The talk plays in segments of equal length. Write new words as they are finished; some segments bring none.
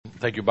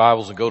Take your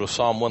Bibles and go to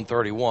Psalm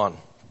 131.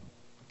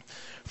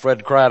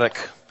 Fred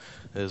Craddock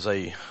is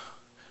a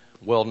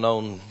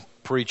well-known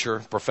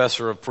preacher,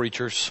 professor of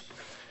preachers.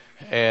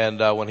 And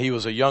when he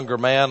was a younger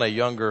man, a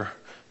younger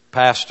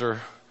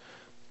pastor,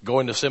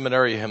 going to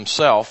seminary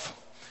himself,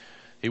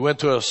 he went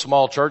to a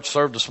small church,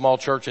 served a small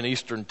church in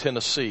eastern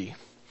Tennessee.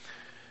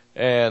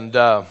 And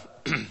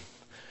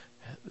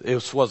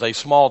it was a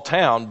small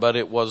town, but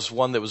it was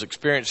one that was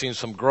experiencing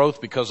some growth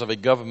because of a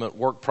government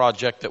work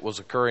project that was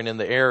occurring in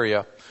the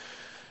area.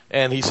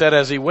 And he said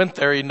as he went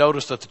there, he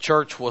noticed that the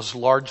church was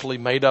largely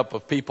made up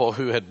of people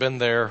who had been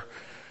there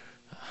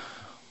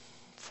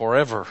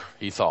forever,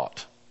 he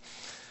thought.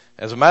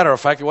 As a matter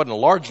of fact, it wasn't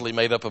largely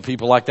made up of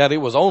people like that. It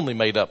was only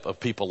made up of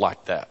people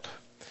like that.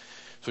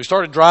 So he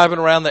started driving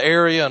around the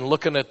area and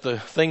looking at the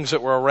things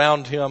that were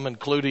around him,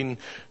 including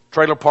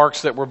trailer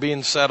parks that were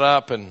being set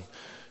up, and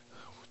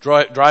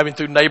driving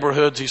through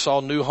neighborhoods, he saw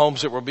new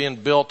homes that were being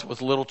built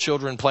with little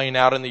children playing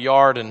out in the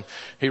yard, and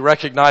he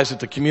recognized that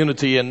the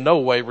community in no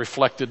way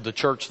reflected the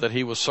church that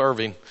he was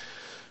serving.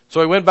 So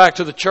he went back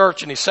to the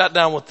church and he sat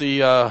down with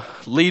the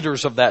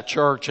leaders of that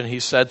church, and he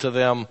said to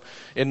them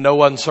in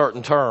no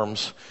uncertain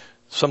terms,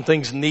 some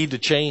things need to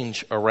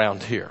change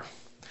around here.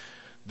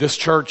 This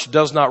church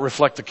does not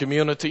reflect the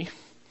community.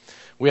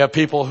 We have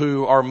people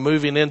who are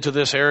moving into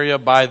this area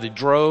by the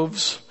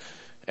droves,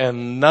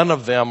 and none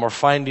of them are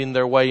finding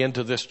their way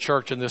into this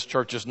church, and this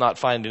church is not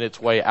finding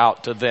its way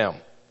out to them.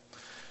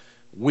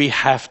 We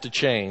have to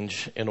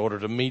change in order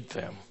to meet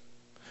them.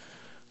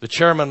 The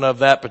chairman of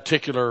that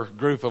particular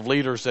group of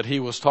leaders that he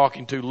was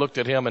talking to looked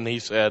at him and he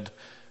said,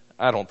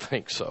 I don't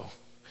think so.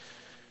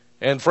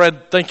 And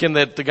Fred, thinking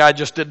that the guy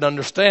just didn't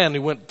understand, he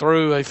went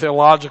through a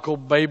theological,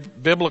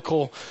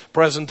 biblical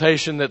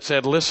presentation that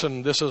said,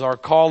 listen, this is our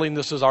calling,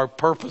 this is our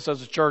purpose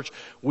as a church.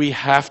 We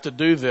have to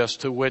do this,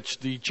 to which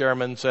the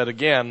chairman said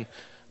again,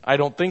 I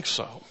don't think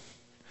so.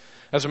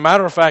 As a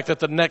matter of fact, at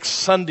the next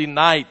Sunday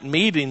night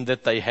meeting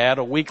that they had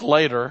a week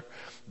later,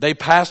 they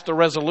passed a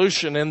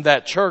resolution in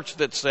that church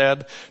that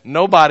said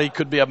nobody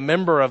could be a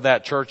member of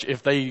that church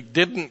if they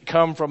didn't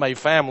come from a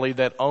family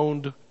that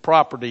owned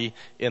property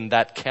in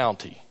that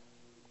county.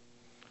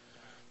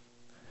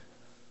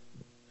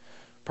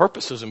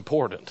 Purpose is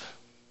important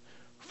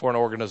for an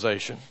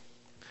organization.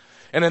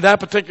 And in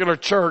that particular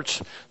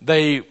church,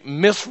 they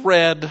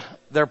misread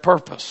their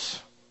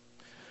purpose.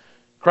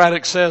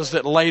 Craddock says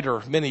that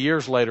later, many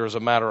years later as a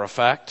matter of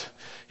fact,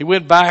 he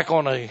went back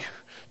on a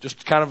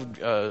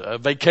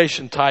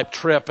vacation type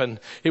trip, and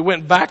he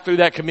went back through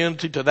that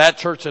community to that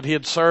church that he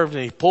had served,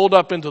 and he pulled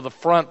up into the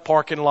front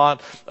parking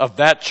lot of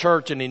that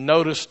church, and he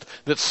noticed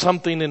that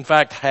something in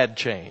fact had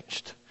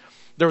changed.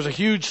 There was a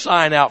huge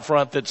sign out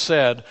front that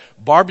said,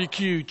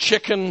 barbecue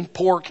chicken,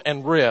 pork,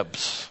 and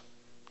ribs.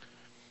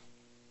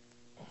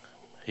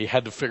 I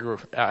had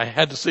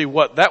to see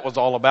what that was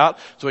all about.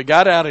 So he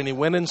got out and he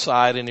went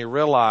inside and he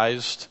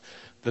realized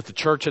that the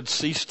church had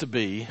ceased to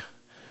be.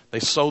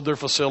 They sold their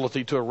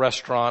facility to a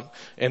restaurant,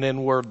 and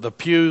then where the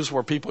pews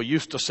where people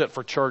used to sit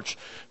for church,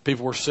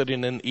 people were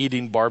sitting and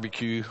eating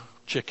barbecue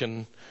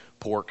chicken,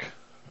 pork,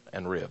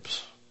 and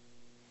ribs.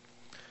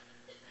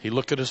 He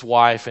looked at his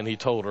wife and he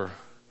told her,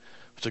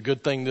 it's a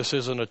good thing this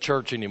isn't a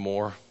church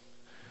anymore,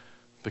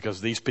 because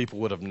these people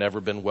would have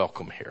never been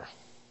welcome here.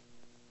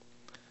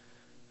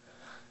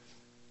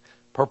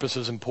 Purpose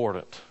is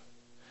important.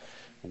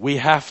 We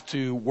have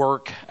to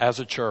work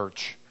as a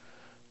church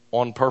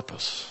on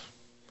purpose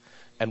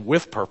and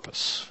with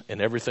purpose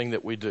in everything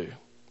that we do.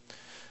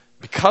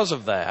 Because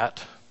of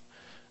that,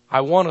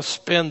 I want to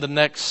spend the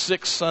next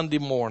 6 Sunday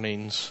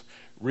mornings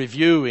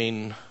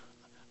reviewing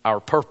our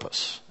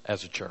purpose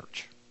as a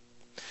church.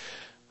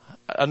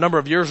 A number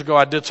of years ago,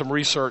 I did some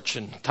research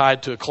and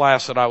tied to a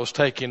class that I was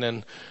taking,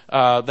 and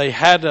they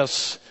had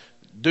us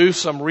do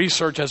some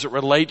research as it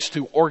relates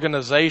to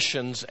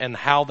organizations and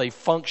how they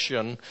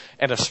function,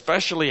 and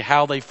especially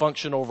how they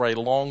function over a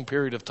long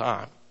period of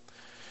time.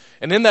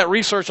 And in that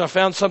research, I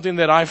found something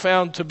that I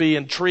found to be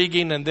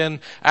intriguing, and then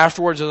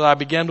afterwards, as I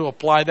began to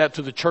apply that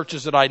to the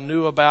churches that I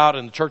knew about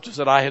and the churches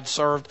that I had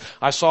served,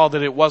 I saw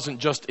that it wasn't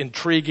just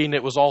intriguing,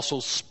 it was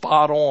also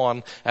spot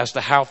on as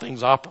to how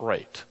things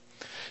operate.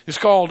 It's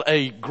called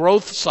a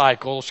life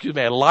cycle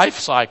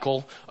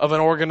of an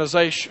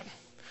organization.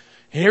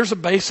 Here's a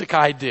basic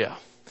idea.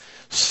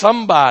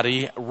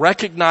 Somebody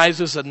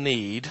recognizes a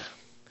need,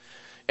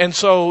 and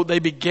so they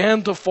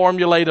began to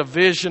formulate a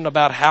vision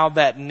about how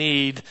that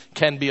need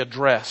can be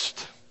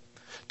addressed.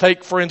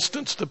 Take, for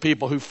instance, the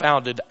people who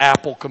founded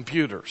Apple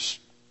Computers.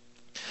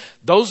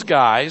 Those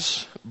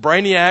guys,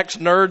 brainiacs,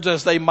 nerds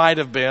as they might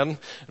have been,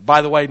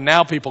 by the way,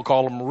 now people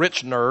call them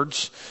rich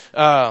nerds,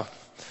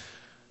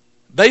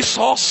 they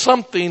saw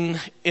something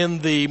in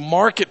the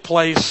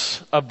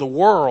marketplace of the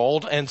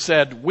world and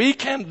said, we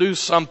can do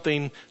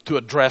something to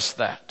address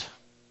that.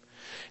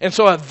 And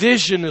so a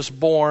vision is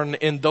born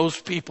in those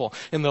people.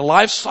 In the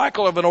life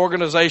cycle of an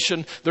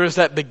organization, there is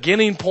that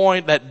beginning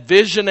point, that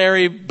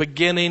visionary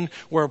beginning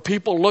where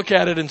people look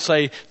at it and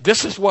say,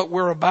 this is what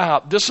we're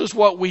about. This is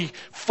what we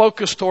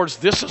focus towards.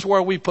 This is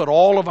where we put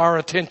all of our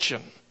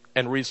attention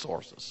and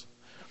resources.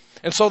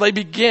 And so they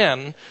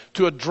begin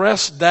to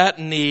address that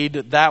need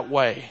that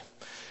way.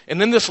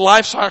 And in this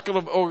life cycle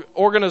of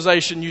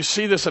organization, you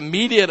see this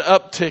immediate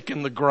uptick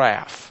in the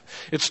graph.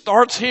 It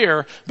starts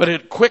here, but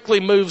it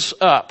quickly moves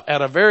up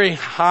at a very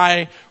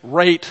high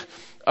rate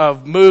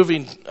of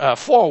moving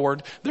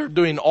forward. They're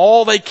doing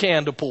all they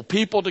can to pull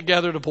people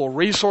together, to pull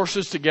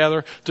resources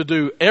together, to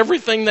do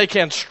everything they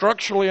can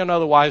structurally and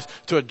otherwise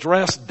to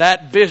address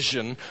that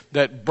vision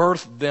that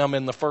birthed them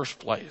in the first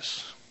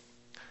place.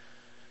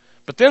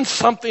 But then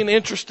something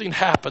interesting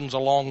happens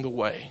along the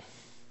way.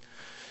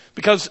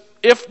 Because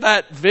if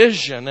that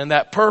vision and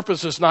that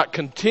purpose is not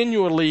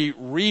continually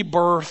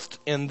rebirthed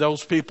in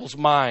those people's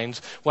minds,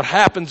 what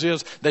happens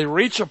is they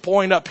reach a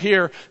point up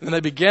here and they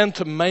begin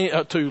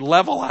to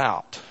level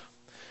out.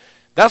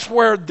 That's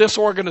where this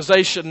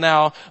organization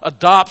now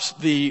adopts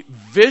the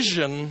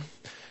vision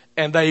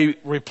and they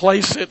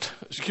replace it,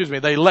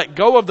 they let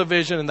go of the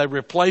vision and they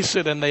replace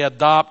it and they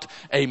adopt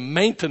a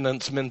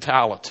maintenance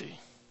mentality.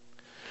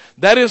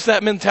 That is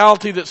that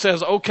mentality that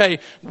says, okay,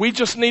 we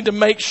just need to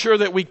make sure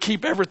that we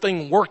keep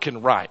everything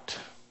working right.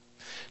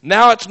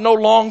 Now it's no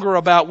longer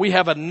about we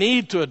have a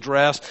need to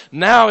address.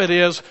 Now it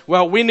is,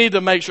 well, we need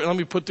to make sure, let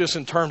me put this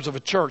in terms of a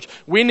church.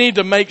 We need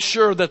to make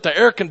sure that the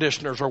air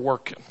conditioners are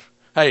working.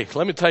 Hey,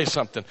 let me tell you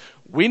something.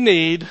 We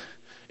need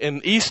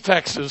in East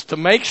Texas to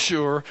make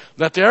sure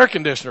that the air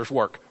conditioners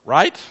work,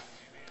 right?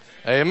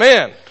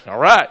 Amen. All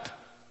right.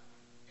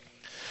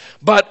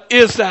 But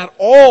is that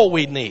all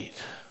we need?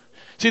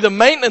 See, the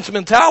maintenance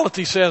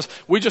mentality says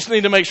we just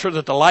need to make sure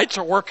that the lights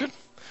are working,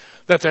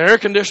 that the air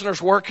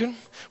conditioner's working.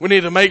 We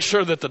need to make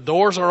sure that the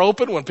doors are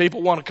open when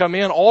people want to come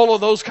in, all of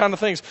those kind of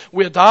things.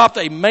 We adopt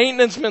a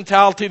maintenance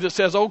mentality that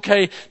says,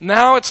 okay,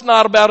 now it's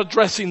not about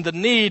addressing the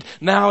need.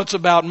 Now it's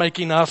about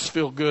making us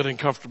feel good and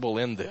comfortable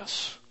in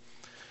this.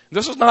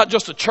 This is not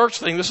just a church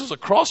thing. This is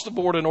across the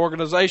board in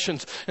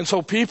organizations. And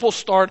so people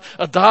start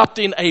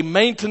adopting a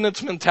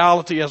maintenance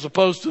mentality as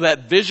opposed to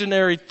that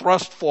visionary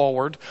thrust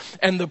forward.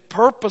 And the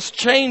purpose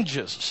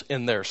changes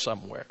in there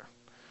somewhere.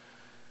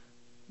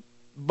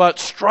 But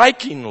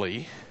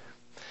strikingly,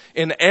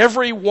 in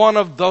every one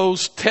of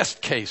those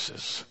test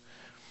cases,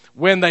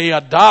 when they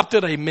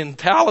adopted a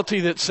mentality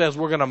that says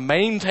we're going to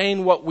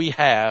maintain what we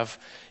have,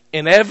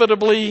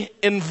 inevitably,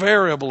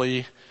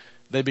 invariably,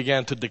 they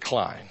began to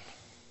decline.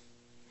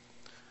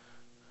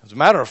 As a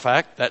matter of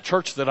fact, that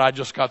church that I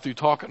just got through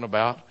talking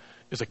about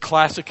is a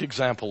classic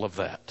example of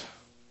that.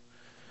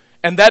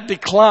 And that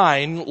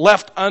decline,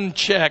 left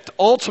unchecked,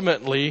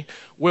 ultimately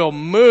will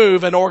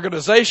move an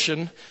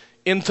organization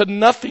into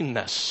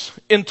nothingness,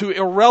 into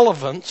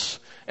irrelevance,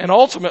 and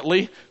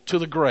ultimately to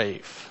the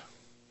grave.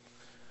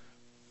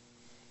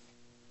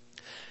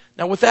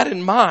 Now, with that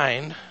in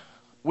mind,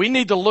 we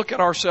need to look at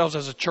ourselves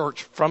as a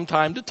church from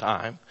time to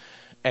time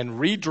and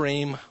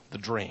redream the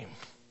dream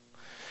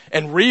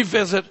and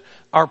revisit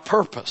our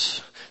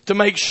purpose to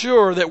make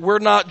sure that we're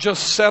not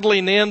just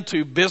settling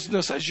into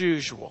business as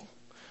usual.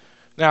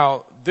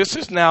 Now, this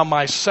is now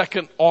my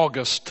second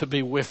August to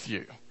be with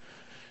you.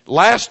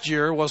 Last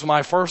year was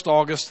my first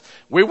August.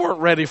 We weren't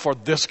ready for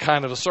this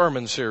kind of a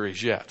sermon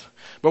series yet.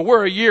 But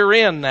we're a year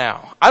in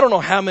now. I don't know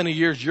how many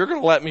years you're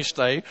going to let me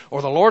stay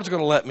or the Lord's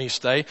going to let me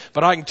stay,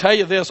 but I can tell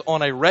you this,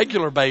 on a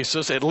regular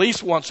basis, at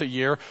least once a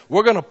year,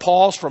 we're going to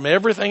pause from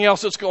everything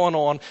else that's going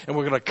on and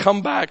we're going to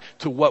come back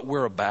to what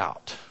we're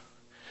about.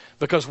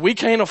 Because we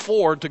can't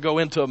afford to go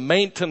into a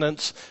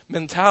maintenance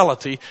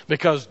mentality,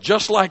 because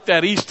just like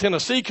that East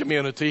Tennessee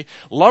community,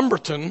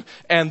 Lumberton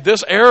and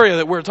this area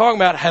that we're talking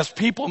about has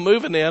people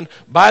moving in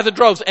by the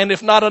droves. And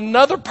if not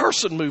another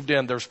person moved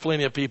in, there's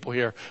plenty of people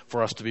here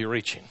for us to be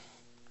reaching.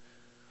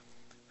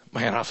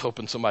 Man, I was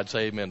hoping somebody'd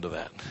say amen to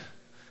that.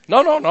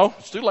 No.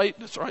 It's too late.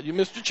 That's all right. You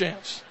missed your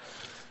chance.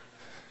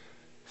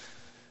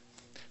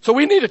 So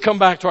we need to come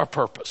back to our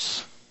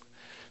purpose.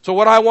 So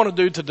what I want to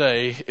do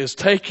today is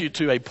take you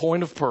to a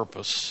point of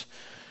purpose.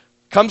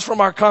 Comes from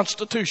our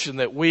Constitution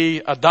that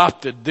we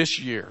adopted this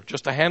year,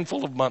 just a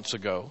handful of months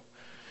ago.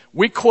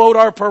 We quote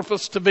our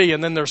purpose to be,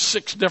 and then there's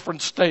 6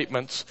 different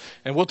statements,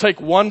 and we'll take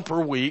one per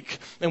week,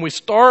 and we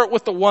start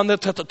with the one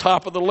that's at the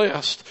top of the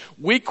list.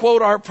 We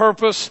quote our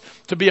purpose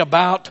to be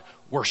about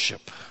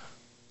worship.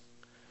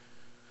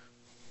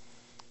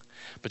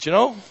 But you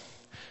know,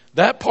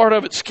 that part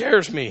of it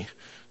scares me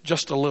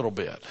just a little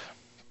bit.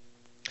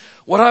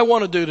 What I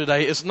want to do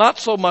today is not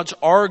so much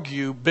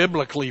argue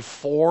biblically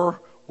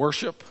for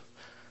worship.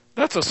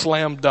 That's a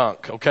slam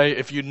dunk, okay?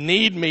 If you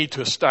need me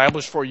to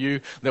establish for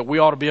you that we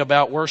ought to be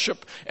about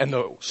worship and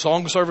the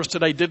song service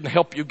today didn't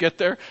help you get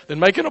there, then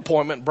make an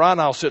appointment. Brian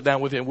and I'll sit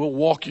down with you and we'll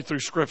walk you through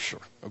Scripture,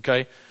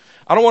 okay?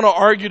 I don't want to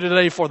argue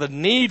today for the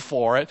need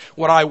for it.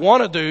 What I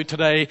want to do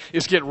today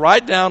is get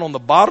right down on the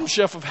bottom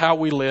shelf of how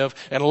we live,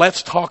 and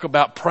let's talk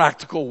about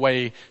practical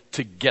way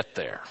to get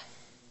there.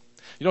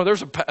 You know,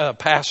 there's a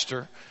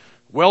pastor,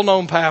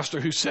 well-known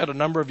pastor, who said a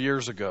number of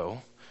years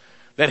ago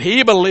that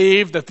he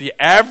believed that the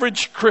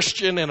average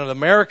Christian in an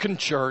American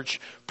church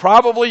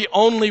probably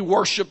only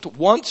worshiped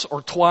once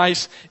or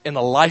twice in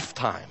a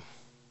lifetime.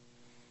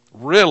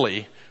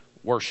 Really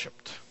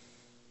worshiped.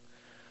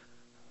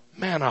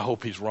 man, I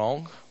hope he's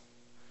wrong.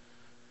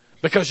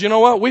 Because you know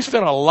what? We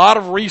spend a lot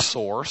of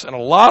resource and a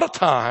lot of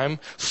time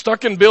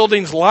stuck in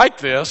buildings like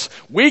this,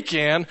 week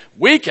in,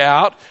 week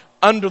out,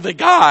 under the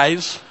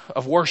guise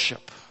of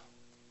worship.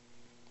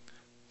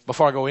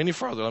 Before I go any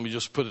further, let me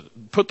just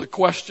put the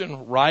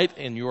question right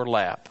in your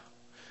lap.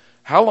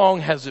 How long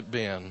has it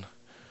been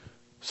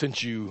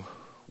since you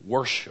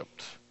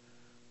worshiped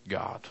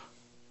God?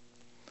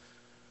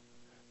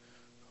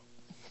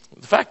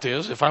 The fact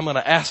is, if I'm going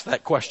to ask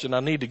that question, I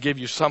need to give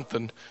you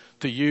something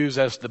to use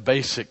as the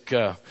basic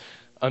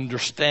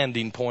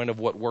understanding point of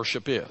what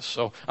worship is.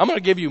 So I'm going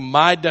to give you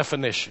my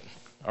definition.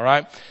 All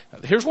right?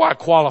 Here's why I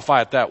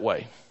qualify it that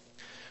way.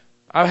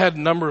 I've had a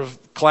number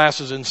of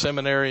classes in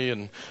seminary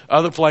and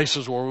other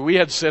places where we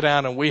had to sit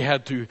down and we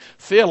had to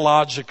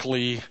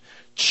theologically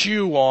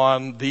chew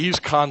on these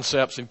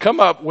concepts and come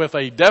up with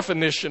a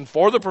definition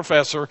for the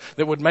professor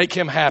that would make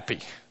him happy.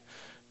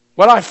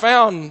 What I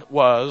found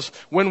was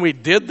when we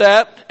did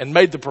that and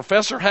made the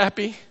professor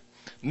happy,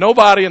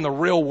 nobody in the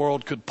real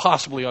world could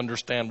possibly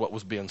understand what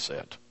was being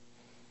said.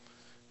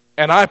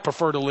 And I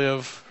prefer to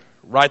live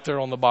right there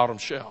on the bottom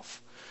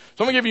shelf.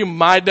 So I'm going to give you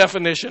my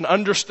definition,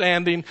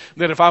 understanding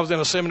that if I was in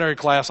a seminary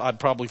class, I'd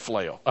probably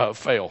fail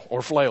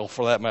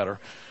for that matter,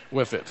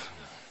 with it.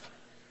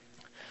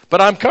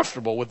 But I'm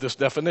comfortable with this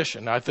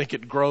definition. I think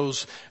it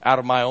grows out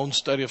of my own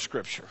study of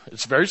Scripture.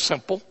 It's very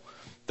simple.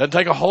 Doesn't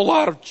take a whole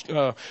lot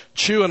of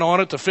chewing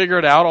on it to figure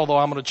it out, although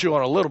I'm going to chew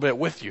on it a little bit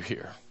with you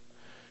here.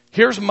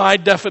 Here's my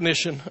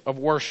definition of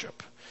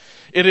worship.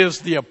 It is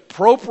the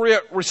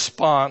appropriate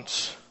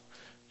response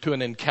to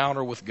an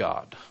encounter with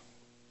God.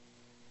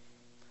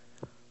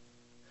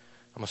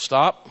 I'm going to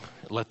stop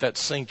and let that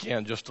sink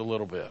in just a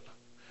little bit.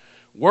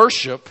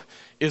 Worship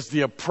is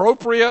the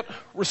appropriate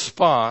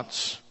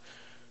response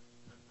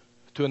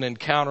to an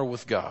encounter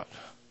with God.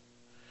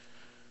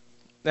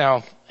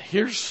 Now,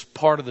 here's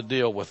part of the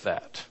deal with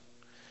that.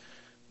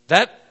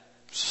 That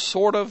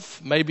sort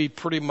of, maybe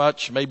pretty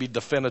much, maybe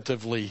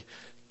definitively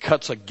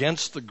cuts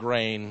against the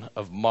grain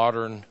of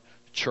modern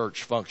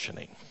church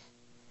functioning.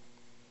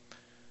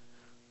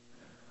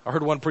 I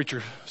heard one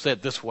preacher say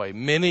it this way: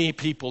 many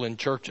people in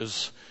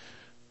churches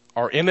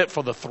are in it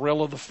for the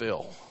thrill of the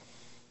fill.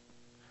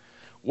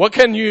 What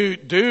can you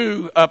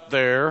do up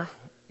there,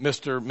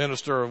 Mr.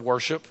 Minister of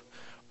Worship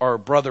or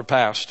Brother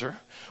Pastor?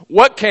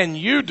 What can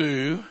you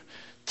do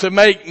to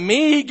make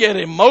me get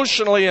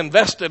emotionally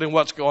invested in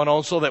what's going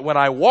on so that when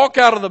I walk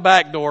out of the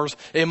back doors,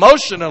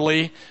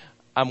 emotionally,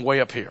 I'm way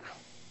up here?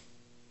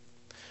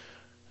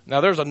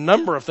 Now, there's a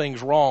number of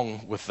things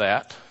wrong with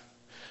that.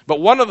 But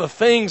one of the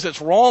things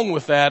that's wrong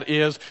with that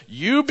is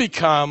you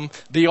become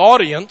the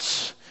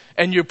audience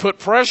and you put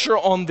pressure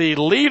on the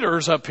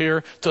leaders up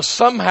here to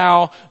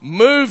somehow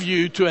move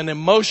you to an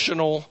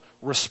emotional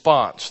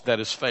response that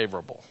is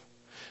favorable.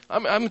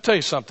 I'm going to tell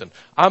you something.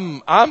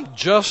 I'm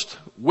just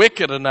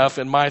wicked enough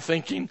in my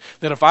thinking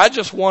that if I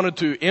just wanted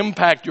to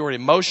impact your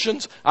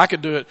emotions, I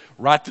could do it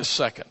right this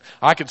second.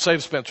 I could say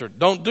to Spencer,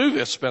 don't do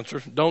this,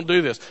 Spencer, don't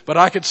do this. But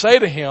I could say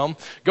to him,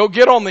 go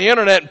get on the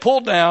internet and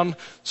pull down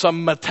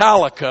some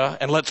Metallica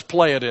and let's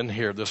play it in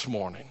here this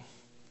morning.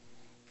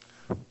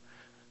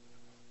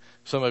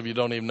 Some of you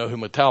don't even know who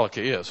Metallica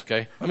is,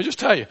 okay? Let me just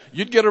tell you,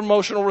 you'd get an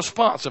emotional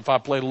response if I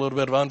played a little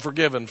bit of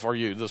Unforgiven for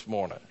you this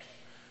morning.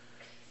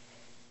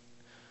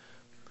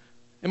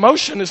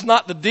 Emotion is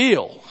not the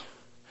deal.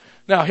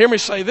 Now, hear me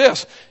say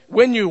this.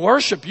 When you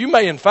worship, you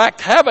may in fact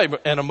have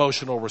an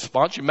emotional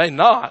response. You may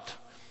not.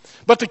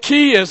 But the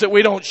key is that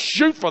we don't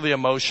shoot for the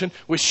emotion.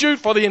 We shoot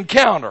for the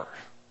encounter.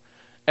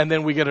 And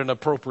then we get an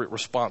appropriate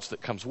response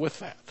that comes with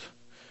that.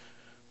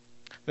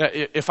 Now,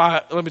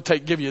 let me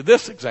give you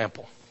this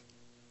example.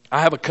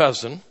 I have a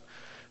cousin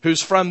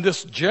who's from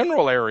this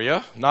general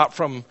area, not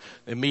from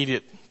the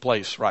immediate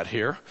place right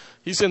here.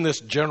 He's in this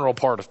general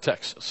part of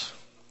Texas.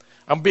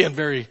 I'm being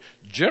very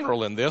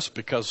general in this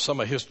because some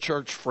of his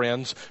church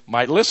friends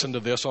might listen to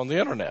this on the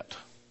internet.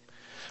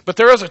 But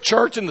there is a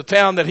church in the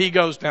town that he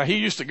goes. Now, he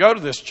used to go to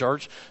this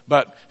church,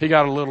 but he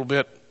got a little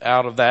bit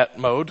out of that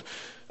mode.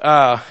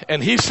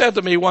 And he said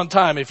to me one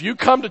time, if you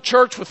come to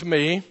church with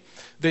me,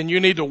 then you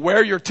need to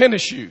wear your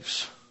tennis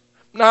shoes.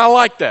 Now, I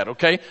like that,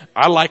 okay?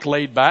 I like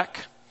laid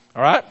back,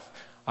 all right?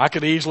 I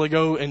could easily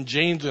go in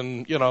jeans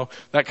and,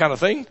 that kind of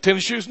thing.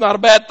 Tennis shoes, not a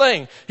bad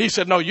thing. He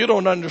said, no, you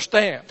don't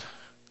understand.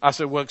 I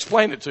said, well,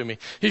 explain it to me.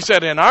 He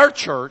said, in our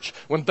church,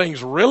 when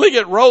things really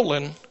get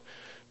rolling,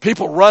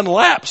 people run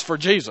laps for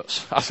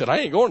Jesus. I said, I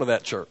ain't going to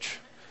that church.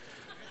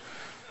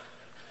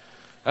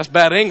 That's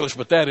bad English,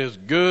 but that is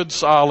good,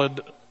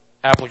 solid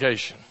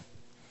application.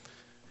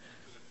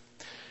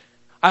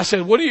 I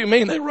said, what do you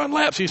mean they run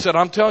laps? He said,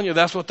 I'm telling you,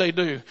 that's what they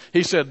do.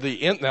 He said,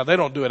 now they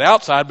don't do it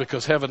outside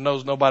because heaven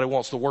knows nobody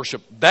wants to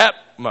worship that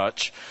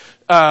much.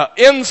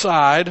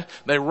 Inside,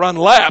 they run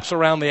laps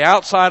around the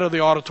outside of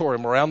the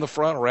auditorium, around the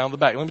front, around the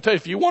back. Let me tell you,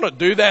 if you want to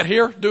do that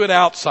here, do it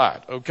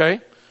outside,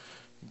 okay?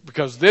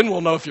 Because then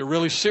we'll know if you're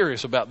really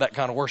serious about that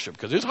kind of worship.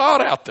 Because it's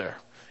hot out there.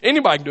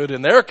 Anybody can do it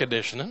in the air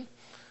conditioning.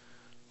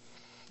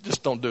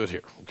 Just don't do it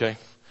here, okay?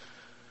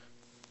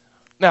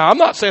 Now, I'm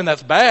not saying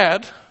that's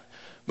bad.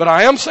 But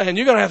I am saying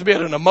you're going to have to be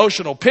at an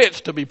emotional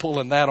pitch to be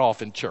pulling that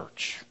off in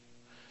church.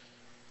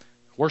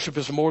 Worship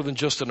is more than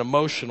just an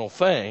emotional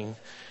thing.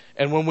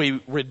 And when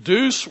we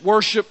reduce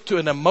worship to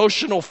an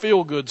emotional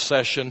feel-good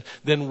session,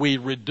 then we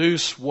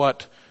reduce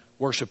what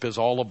worship is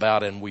all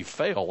about, and we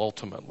fail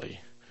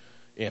ultimately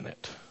in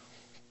it.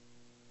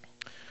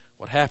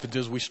 What happens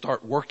is we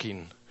start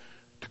working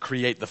to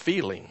create the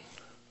feeling.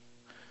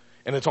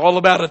 And it's all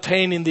about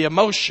attaining the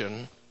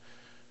emotion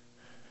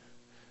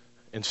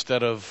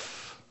instead of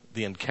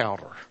the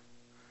encounter.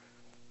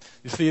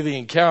 You see, the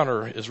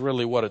encounter is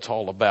really what it's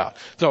all about.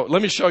 So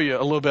let me show you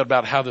a little bit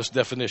about how this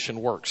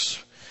definition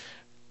works.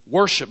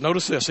 Worship,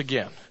 notice this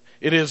again.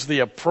 It is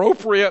the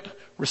appropriate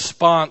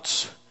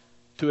response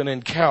to an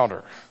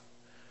encounter.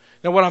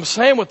 Now what I'm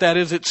saying with that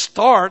is it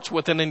starts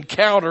with an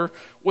encounter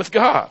with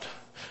God.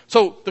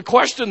 So the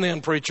question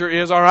then, preacher,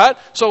 is, all right,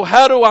 so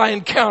how do I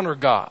encounter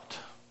God?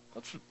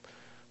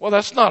 Well,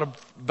 that's not a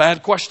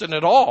bad question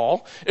at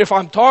all. If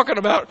I'm talking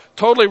about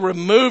totally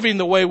removing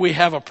the way we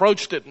have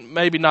approached it,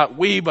 maybe not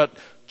we, but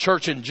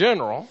church in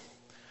general,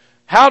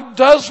 how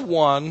does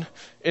one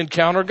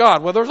encounter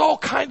God? Well, there's all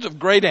kinds of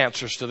great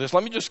answers to this.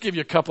 Let me just give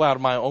you a couple out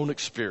of my own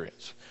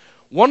experience.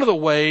 One of the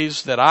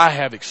ways that I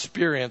have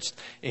experienced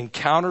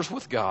encounters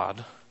with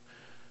God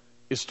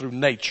is through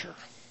nature.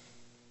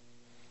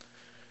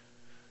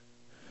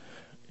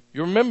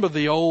 You remember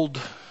the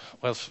old,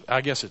 well, I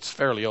guess it's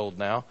fairly old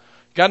now,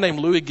 a guy named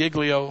Louis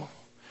Giglio.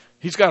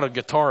 He's got a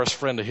guitarist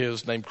friend of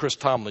his named Chris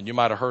Tomlin. You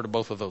might have heard of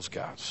both of those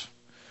guys.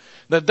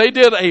 That they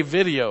did a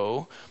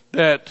video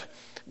that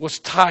was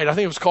tied, I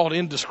think it was called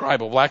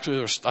Indescribable. Actually,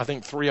 there's, I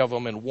think, 3 of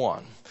them in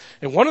one.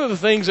 And one of the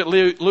things that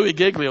Louis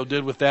Giglio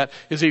did with that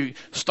is he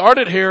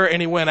started here and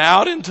he went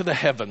out into the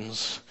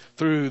heavens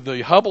through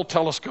the Hubble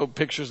telescope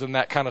pictures and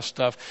that kind of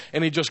stuff.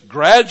 And he just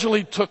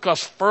gradually took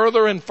us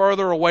further and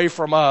further away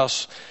from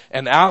us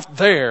and out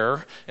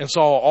there and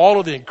saw all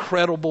of the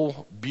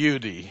incredible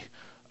beauty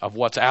of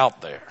what's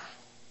out there.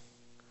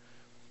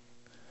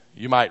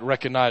 You might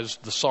recognize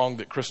the song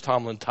that Chris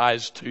Tomlin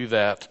ties to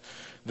that.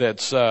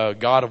 That's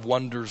God of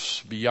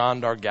Wonders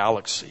Beyond Our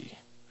Galaxy.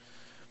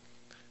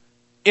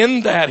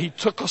 In that, he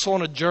took us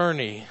on a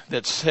journey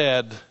that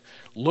said,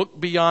 look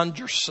beyond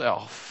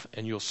yourself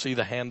and you'll see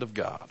the hand of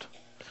God.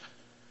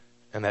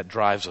 And that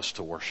drives us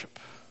to worship.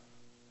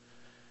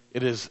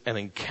 It is an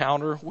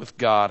encounter with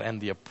God, and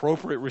the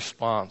appropriate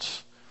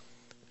response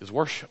is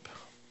worship.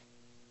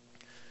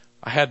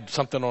 I had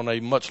something on a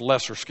much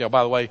lesser scale.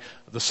 By the way,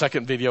 the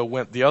second video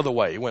went the other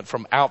way. It went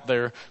from out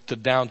there to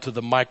down to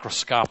the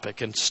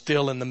microscopic. And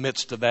still in the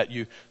midst of that,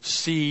 you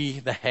see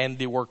the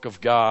handiwork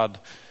of God,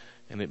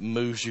 and it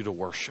moves you to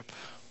worship.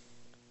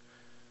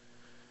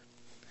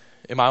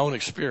 In my own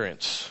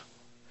experience,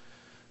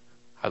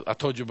 I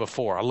told you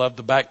before, I loved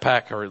to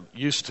backpack, or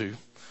used to.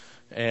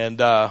 And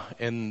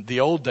in the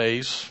old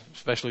days,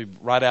 especially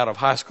right out of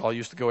high school, I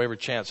used to go every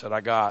chance that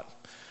I got.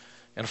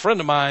 And a friend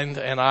of mine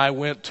and I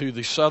went to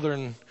the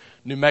southern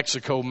New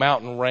Mexico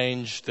mountain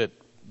range that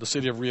the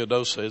city of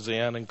Ruidoso is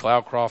in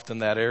Cloudcroft in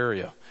that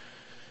area.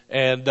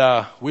 And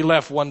we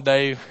left one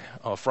day,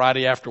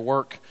 Friday after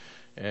work,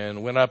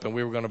 and went up and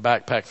we were going to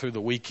backpack through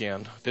the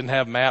weekend. Didn't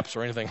have maps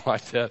or anything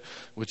like that,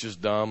 which is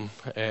dumb.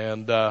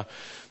 And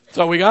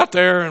so we got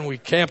there and we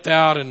camped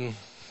out, and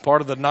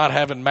part of the not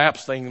having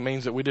maps thing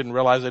means that we didn't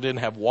realize they didn't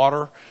have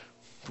water,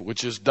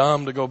 which is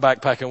dumb to go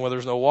backpacking where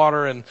there's no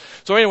water. And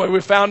so anyway,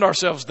 we found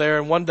ourselves there,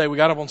 and one day we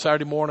got up on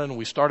Saturday morning and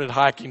we started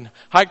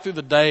hiked through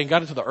the day and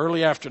got into the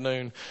early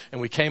afternoon,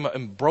 and we came up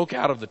and broke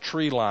out of the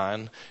tree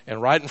line,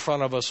 and right in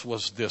front of us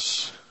was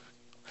this,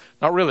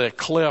 not really a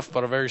cliff,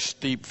 but a very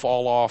steep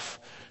fall off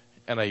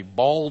and a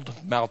bald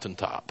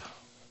mountaintop.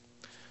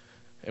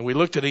 And we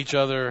looked at each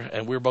other,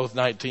 and we were both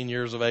 19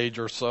 years of age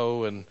or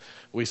so, and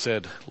we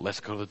said, let's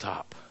go to the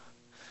top.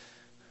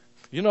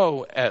 You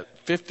know, at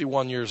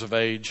 51 years of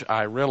age,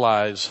 I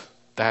realize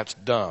that's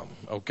dumb,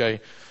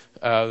 okay?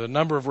 The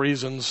number of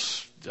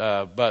reasons,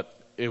 but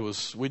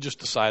we just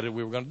decided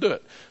we were going to do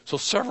it. So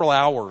several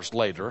hours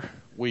later,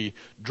 we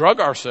drug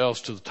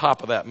ourselves to the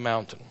top of that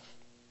mountain.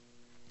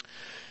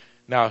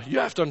 Now,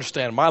 you have to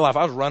understand, in my life,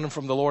 I was running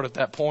from the Lord at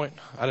that point.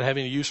 I didn't have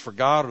any use for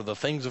God or the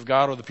things of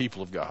God or the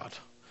people of God.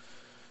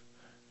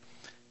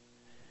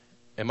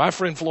 And my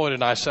friend Floyd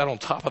and I sat on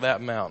top of that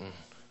mountain,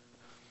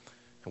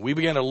 and we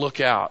began to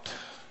look out,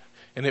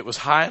 and it was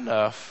high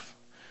enough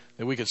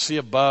that we could see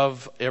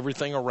above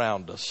everything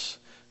around us.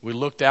 We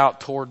looked out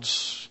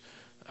towards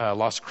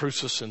Las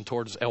Cruces and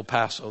towards El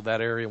Paso,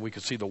 that area, and we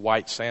could see the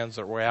white sands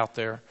that were out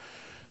there.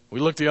 We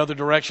looked the other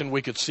direction,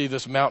 we could see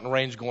this mountain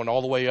range going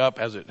all the way up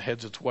as it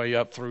heads its way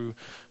up through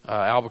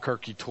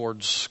Albuquerque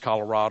towards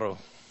Colorado.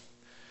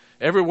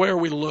 Everywhere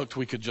we looked,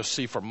 we could just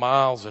see for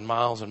miles and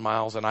miles and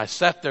miles. And I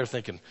sat there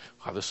thinking,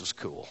 wow, this is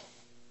cool.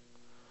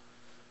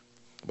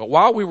 But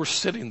while we were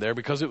sitting there,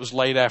 because it was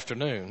late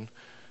afternoon,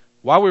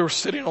 while we were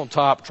sitting on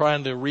top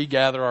trying to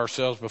regather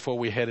ourselves before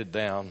we headed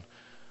down,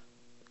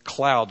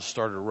 clouds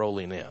started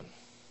rolling in.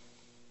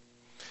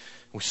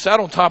 We sat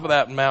on top of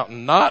that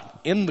mountain, not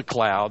in the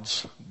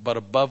clouds, but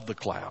above the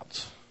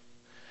clouds.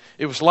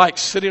 It was like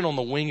sitting on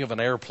the wing of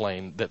an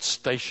airplane that's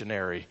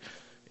stationary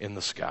in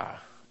the sky.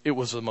 It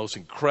was the most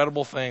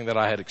incredible thing that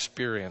I had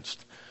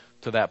experienced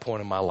to that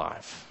point in my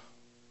life.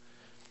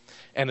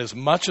 And as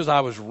much as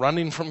I was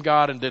running from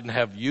God and didn't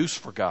have use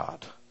for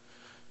God,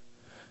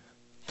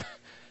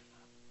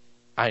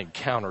 I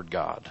encountered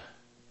God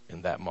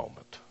in that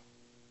moment.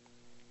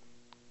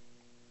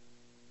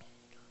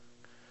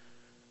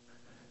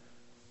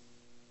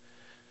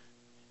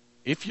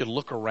 If you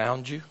look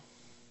around you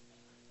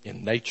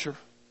in nature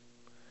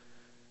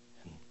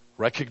and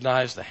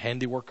recognize the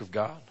handiwork of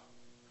God,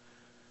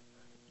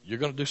 you're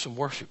going to do some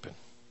worshiping.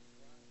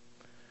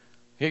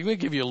 Let me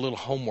give you a little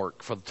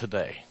homework for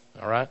today,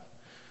 all right?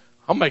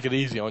 I'll make it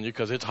easy on you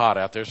because it's hot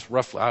out there. It's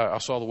roughly, I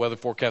saw the weather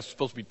forecast. It's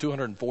supposed to be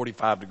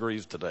 245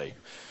 degrees today.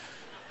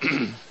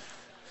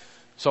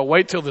 So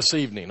wait till this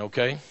evening,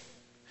 okay?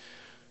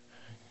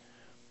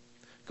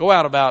 Go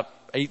out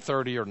about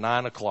 8:30 or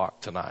 9 o'clock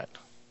tonight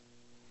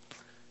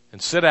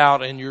and sit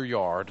out in your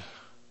yard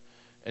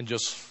and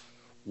just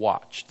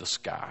watch the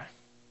sky.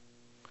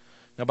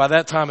 Now, by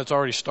that time, it's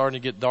already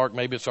starting to get dark.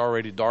 Maybe it's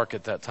already dark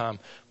at that time.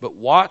 But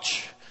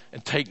watch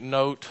and take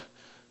note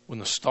when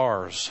the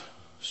stars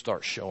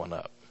start showing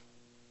up.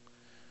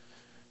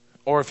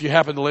 Or if you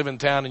happen to live in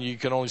town and you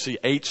can only see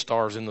 8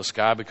 stars in the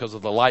sky because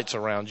of the lights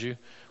around you,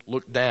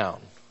 look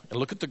down and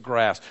look at the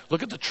grass.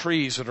 Look at the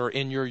trees that are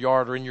in your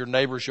yard or in your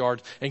neighbor's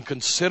yard and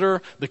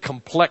consider the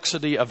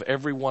complexity of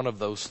every one of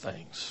those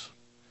things.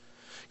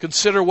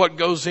 Consider what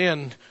goes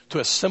in to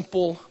a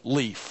simple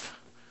leaf.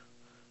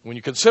 When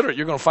you consider it,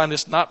 you're going to find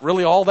it's not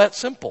really all that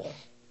simple.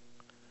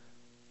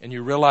 And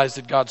you realize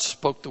that God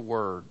spoke the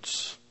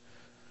words,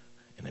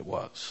 and it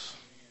was.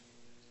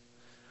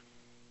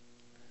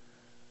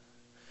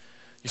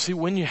 You see,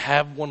 when you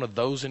have one of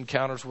those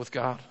encounters with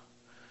God,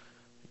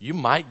 you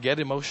might get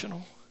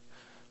emotional,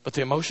 but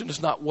the emotion is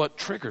not what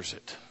triggers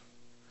it.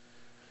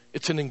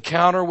 It's an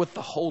encounter with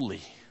the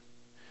holy.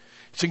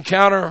 It's an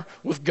encounter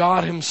with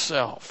God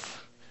himself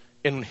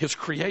in his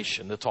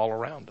creation that's all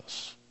around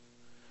us.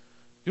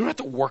 You don't have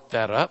to work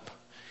that up.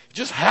 It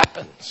just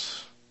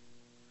happens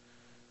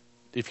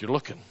if you're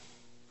looking.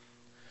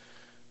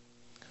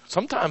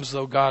 Sometimes,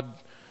 though, I'm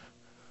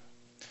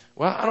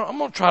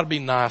going to try to be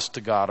nice to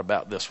God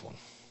about this one.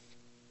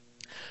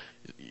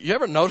 You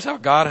ever notice how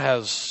God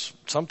has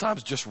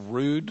sometimes just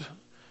rude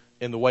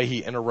in the way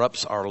he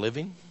interrupts our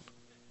living?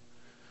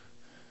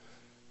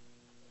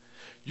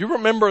 You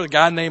remember a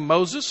guy named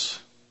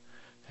Moses?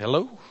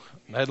 Hello?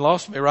 Had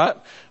lost me, right?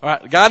 All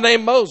right, a guy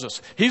named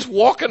Moses. He's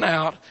walking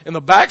out in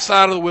the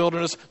backside of the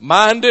wilderness,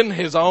 minding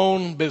his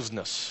own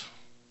business.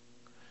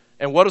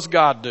 And what does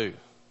God do?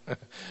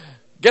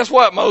 Guess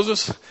what,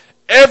 Moses?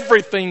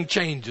 Everything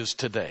changes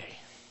today.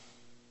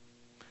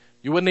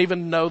 You wouldn't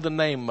even know the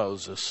name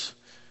Moses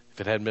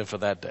if it hadn't been for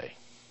that day.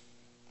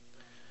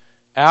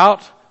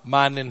 Out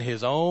minding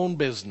his own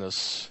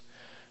business,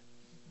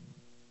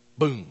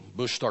 boom,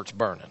 bush starts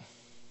burning.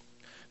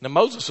 Now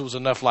Moses was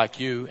enough like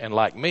you and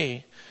like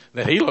me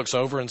that he looks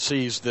over and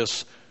sees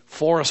this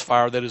forest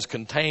fire that is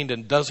contained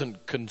and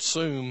doesn't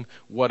consume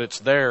what it's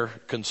there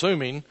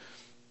consuming,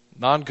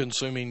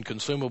 non-consuming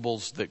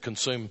consumables that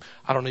consume.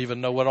 I don't even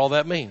know what all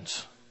that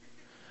means.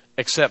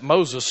 Except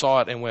Moses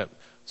saw it and went,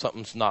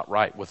 something's not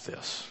right with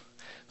this.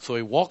 So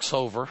he walks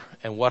over,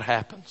 and what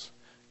happens?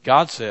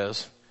 God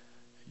says,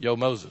 yo,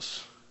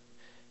 Moses,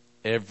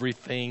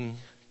 everything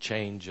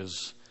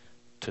changes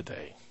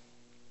today.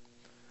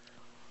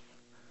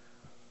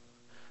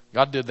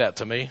 God did that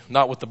to me,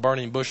 not with the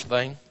burning bush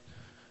thing.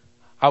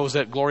 I was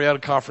at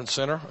Glorieta Conference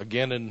Center,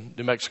 again in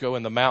New Mexico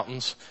in the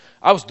mountains.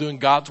 I was doing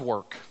God's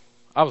work.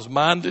 I was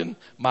minding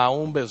my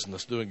own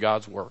business, doing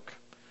God's work.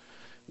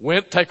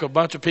 Take a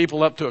bunch of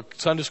people up to a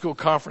Sunday school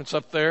conference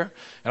up there,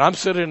 and I'm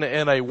sitting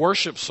in a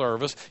worship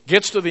service,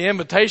 gets to the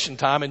invitation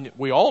time, and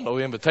we all know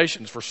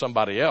invitations for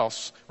somebody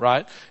else,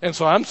 right? And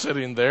so I'm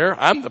sitting there,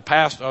 I'm the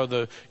pastor, or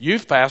the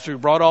youth pastor who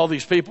brought all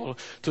these people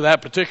to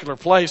that particular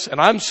place, and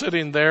I'm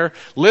sitting there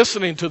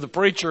listening to the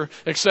preacher,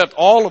 except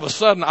all of a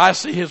sudden I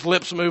see his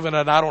lips moving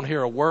and I don't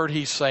hear a word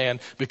he's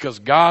saying because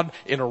God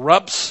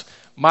interrupts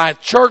my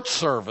church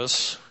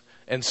service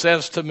and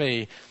says to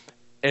me,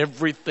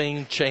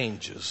 everything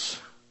changes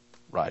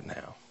right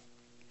now.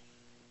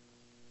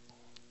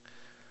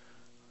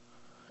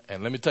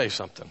 And let me tell you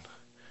something.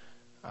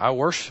 I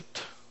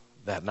worshiped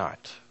that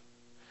night.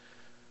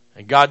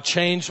 And God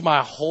changed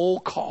my whole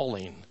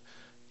calling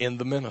in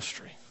the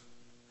ministry.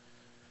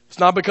 It's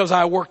not because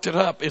I worked it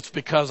up. It's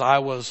because I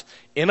was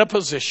in a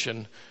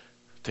position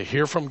to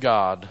hear from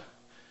God,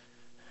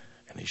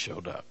 and he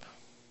showed up.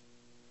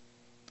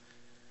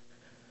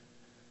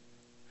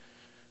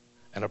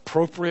 An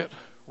appropriate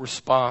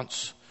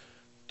response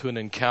to an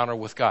encounter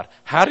with God.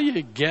 How do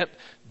you get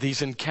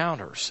these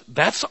encounters?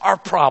 That's our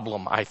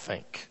problem, I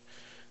think.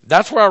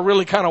 That's where I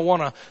really kind of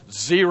want to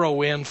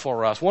zero in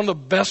for us. One of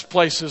the best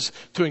places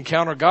to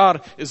encounter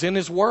God is in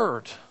his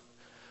word.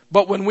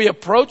 But when we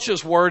approach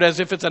his word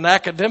as if it's an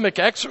academic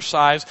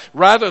exercise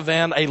rather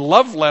than a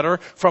love letter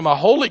from a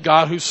holy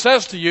God who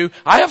says to you,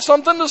 I have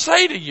something to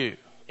say to you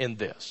in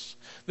this.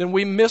 then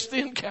we miss the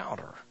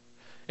encounter.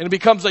 And it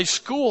becomes a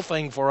school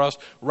thing for us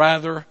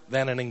rather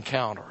than an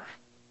encounter.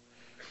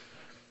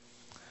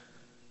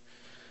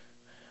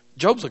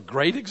 Job's a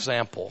great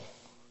example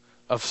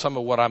of some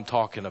of what I'm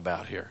talking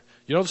about here.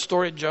 You know the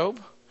story of Job?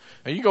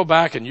 And you go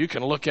back and you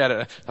can look at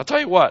it. I'll tell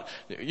you what,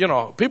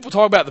 people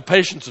talk about the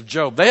patience of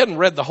Job. They hadn't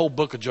read the whole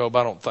book of Job,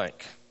 I don't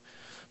think.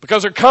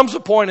 Because there comes a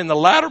point in the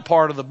latter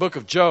part of the book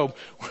of Job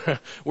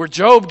where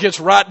Job gets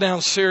right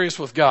down serious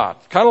with God.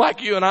 Kind of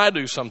like you and I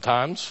do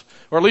sometimes.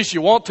 Or at least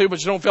you want to, but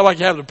you don't feel like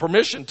you have the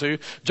permission to.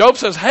 Job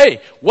says,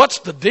 hey, what's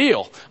the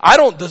deal? I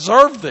don't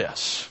deserve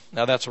this.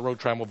 Now that's a road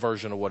travel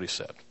version of what he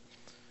said.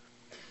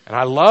 And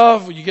I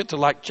love when you get to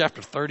like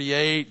chapter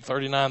 38,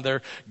 39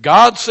 there.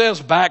 God says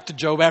back to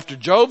Job, after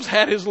Job's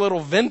had his little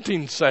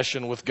venting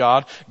session with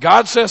God,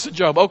 God says to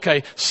Job,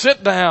 okay,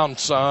 sit down,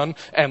 son,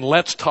 and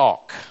let's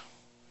talk.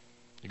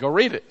 You go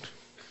read it.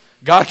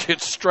 God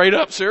gets straight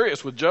up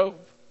serious with Job.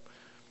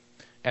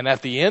 And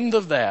at the end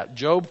of that,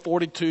 Job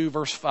 42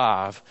 verse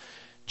 5,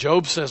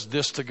 Job says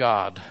this to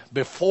God,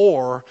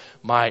 before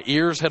my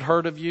ears had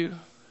heard of you,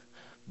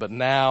 but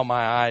now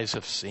my eyes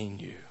have seen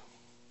you.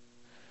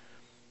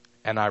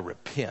 And I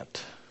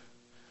repent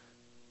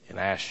in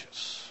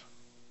ashes.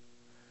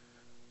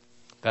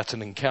 That's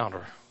an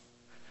encounter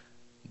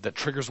that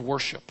triggers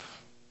worship.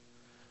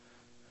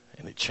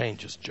 And it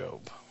changes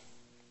Job.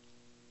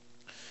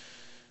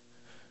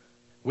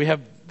 We have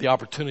the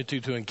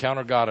opportunity to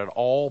encounter God at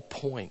all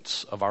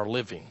points of our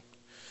living.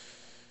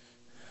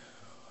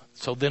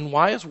 So then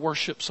why is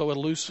worship so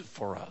elusive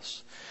for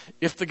us?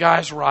 If the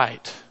guy's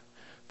right,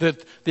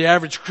 that the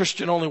average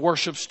Christian only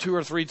worships 2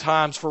 or 3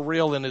 times for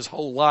real in his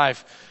whole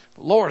life,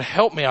 Lord,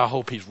 help me, I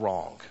hope he's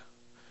wrong.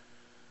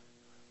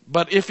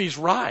 But if he's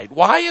right,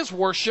 why is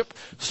worship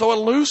so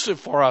elusive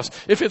for us?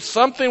 If it's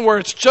something where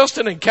it's just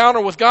an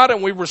encounter with God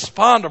and we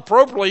respond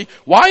appropriately,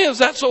 why is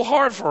that so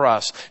hard for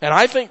us? And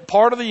I think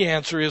part of the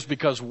answer is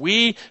because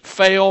we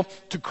fail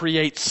to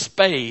create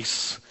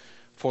space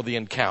for the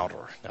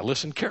encounter. Now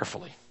listen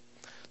carefully.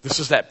 This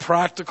is that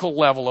practical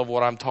level of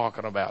what I'm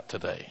talking about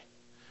today.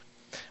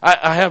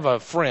 I have a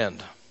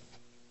friend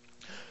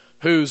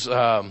who's...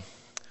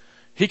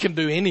 he can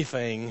do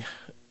anything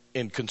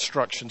in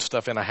construction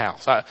stuff in a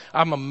house.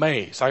 I'm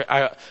amazed.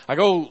 I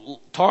go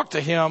talk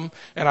to him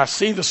and I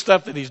see the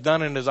stuff that he's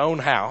done in his own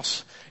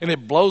house and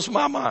it blows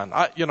my mind.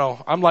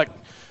 I'm like,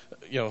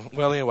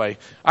 well, anyway,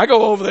 I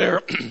go over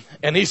there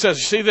and he says,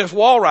 you see this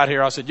wall right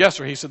here? I said, yes,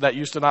 sir. He said, that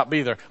used to not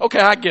be there. Okay,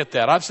 I get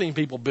that. I've seen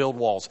people build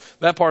walls.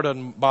 That part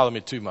doesn't bother me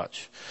too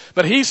much.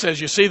 But he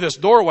says, you see this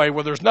doorway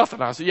where there's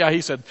nothing? I said, yeah.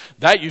 He said,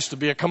 that used to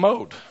be a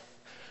commode.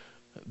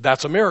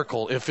 That's a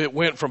miracle. If it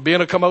went from being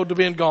a commode to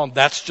being gone,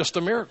 that's just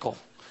a miracle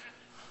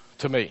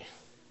to me.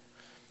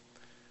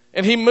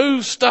 And he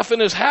moves stuff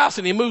in his house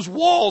and he moves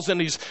walls and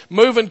he's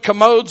moving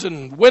commodes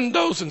and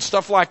windows and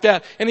stuff like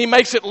that. And he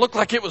makes it look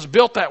like it was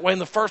built that way in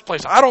the first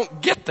place. I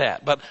don't get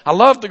that, but I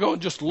love to go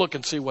and just look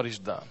and see what he's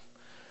done.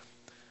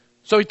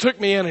 So he took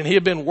me in and he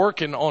had been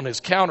working on his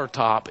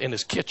countertop in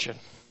his kitchen.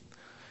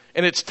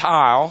 And it's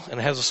tile,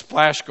 and it has a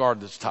splash guard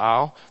that's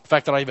tile. The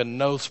fact that I even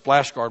know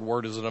splash guard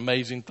word is an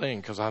amazing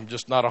thing because I'm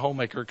just not a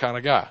homemaker kind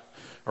of guy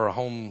or a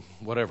home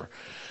whatever.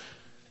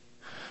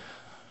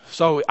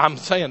 So I'm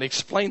saying,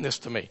 explain this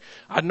to me.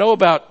 I know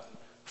about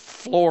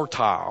floor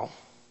tile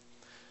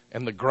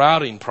and the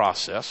grouting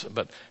process,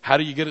 but how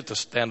do you get it to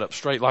stand up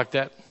straight like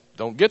that?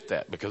 Don't get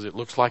that because it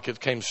looks like it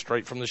came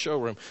straight from the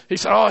showroom. He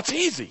said, oh, it's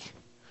easy.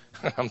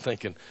 I'm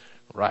thinking,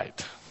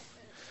 right.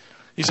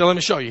 He said, let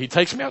me show you. He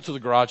takes me out to the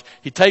garage.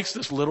 He takes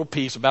this little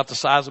piece about the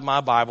size of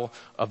my Bible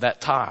of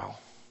that tile.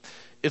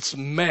 It's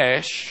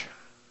mesh,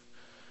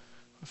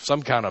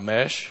 some kind of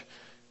mesh,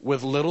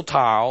 with little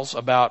tiles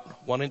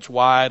about 1 inch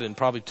wide and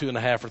probably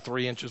 2.5 or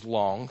 3 inches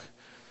long.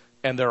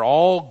 And they're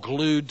all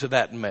glued to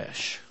that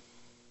mesh.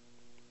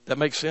 That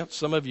makes sense?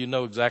 Some of you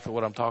know exactly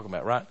what I'm talking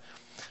about, right?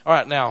 All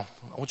right, now,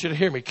 I want you to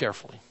hear me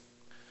carefully.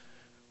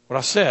 What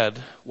I said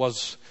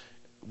was,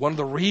 one of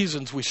the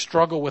reasons we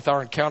struggle with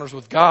our encounters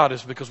with God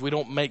is because we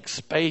don't make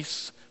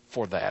space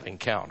for that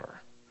encounter.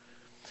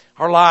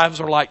 Our lives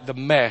are like the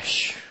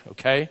mesh,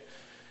 okay?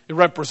 It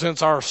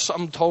represents our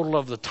sum total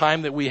of the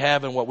time that we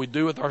have and what we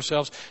do with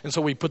ourselves. And so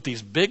we put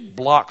these big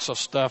blocks of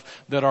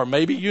stuff that are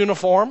maybe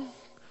uniform.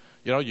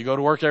 You go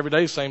to work every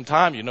day, same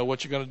time. You know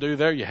what you're going to do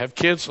there. You have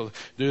kids, so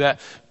do that.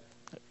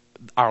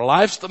 Our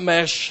life's the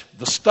mesh.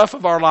 The stuff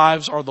of our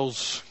lives are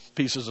those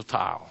pieces of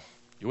tile.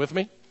 You with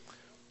me?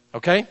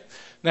 Okay?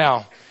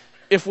 Now,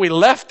 if we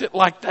left it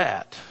like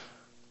that,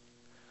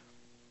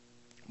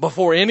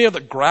 before any of the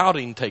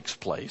grouting takes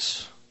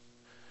place,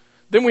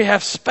 then we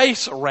have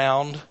space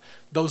around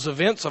those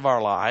events of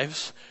our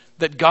lives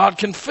that God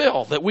can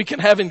fill, that we can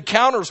have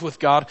encounters with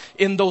God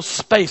in those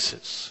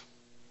spaces.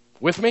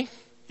 With me?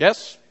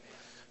 Yes?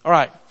 All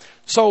right.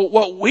 So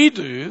what we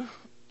do,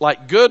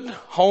 like good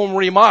home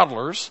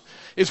remodelers,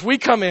 is we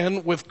come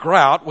in with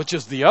grout, which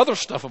is the other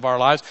stuff of our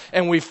lives,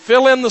 and we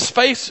fill in the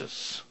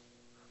spaces.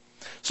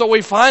 So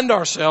we find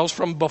ourselves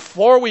from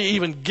before we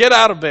even get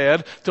out of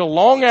bed till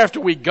long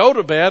after we go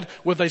to bed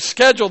with a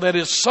schedule that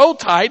is so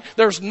tight,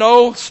 there's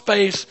no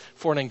space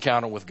for an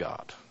encounter with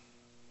God.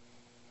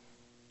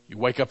 You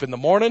wake up in the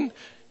morning,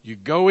 you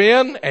go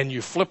in and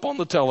you flip on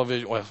the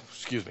television. Well,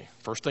 excuse me.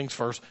 First things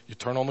first, you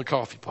turn on the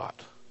coffee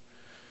pot.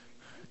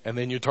 And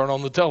then you turn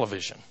on the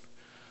television.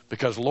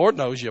 Because Lord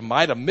knows you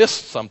might have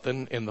missed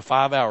something in the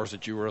 5 hours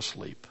that you were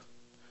asleep.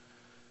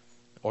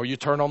 Or you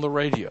turn on the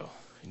radio.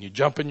 And you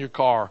jump in your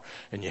car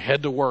and you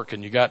head to work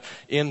and you got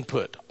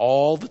input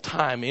all the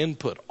time,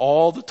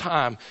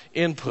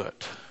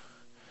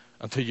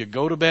 until you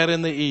go to bed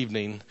in the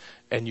evening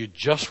and you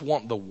just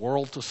want the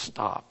world to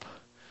stop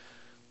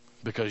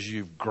because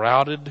you've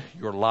grouted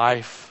your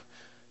life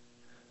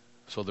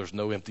so there's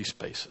no empty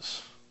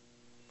spaces.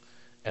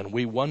 And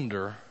we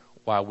wonder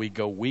why we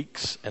go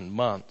weeks and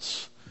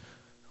months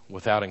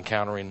without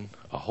encountering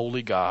a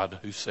holy God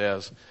who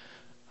says,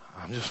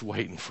 I'm just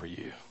waiting for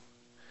you.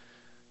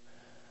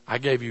 I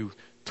gave you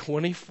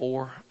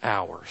 24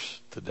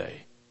 hours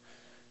today,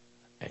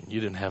 and you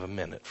didn't have a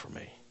minute for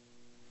me.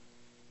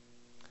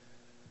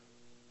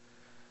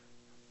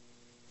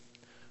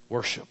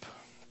 Worship.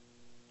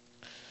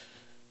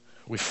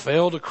 We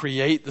fail to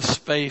create the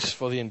space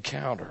for the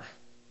encounter.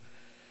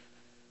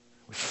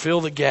 We fill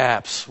the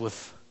gaps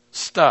with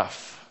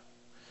stuff.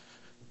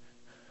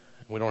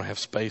 We don't have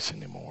space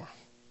anymore.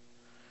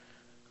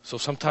 So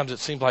sometimes it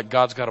seems like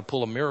God's got to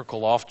pull a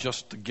miracle off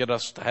just to get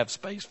us to have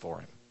space for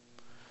Him.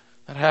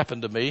 That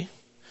happened to me.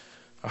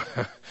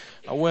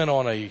 I went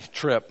on a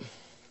trip,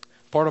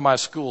 part of my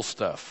school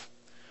stuff.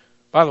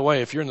 By the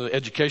way, if you're in the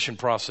education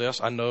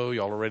process, I know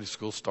y'all are ready.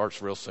 School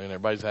starts real soon.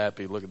 Everybody's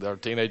happy. Look at our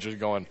teenagers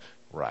going,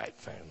 right.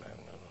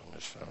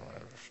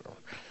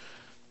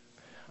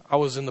 I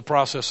was in the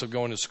process of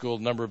going to school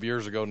a number of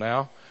years ago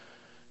now,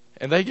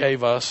 and they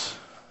gave us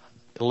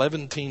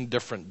 11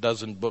 different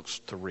dozen books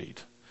to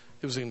read.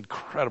 It was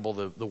incredible,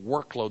 the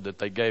workload that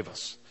they gave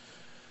us.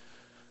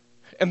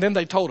 And then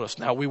they told us,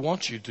 now we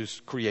want you to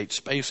create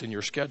space in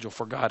your schedule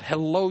for God.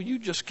 Hello, you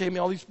just gave me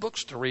all these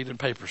books to read and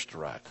papers to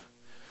write.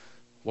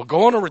 Well,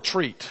 go on a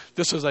retreat.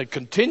 This is a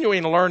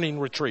continuing learning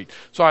retreat.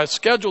 So I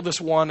scheduled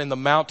this one in the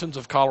mountains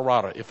of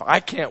Colorado. If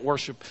I can't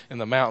worship in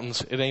the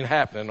mountains, it ain't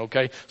happening,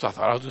 okay? So I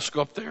thought I'll just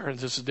go up there. And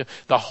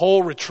the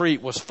whole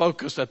retreat was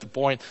focused at the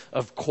point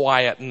of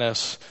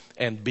quietness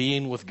and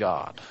being with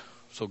God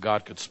so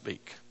God could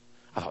speak.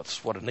 I thought, this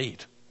is what I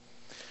need.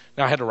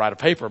 Now, I had to write a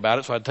paper about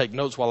it, so I'd take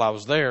notes while I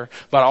was there.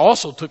 But I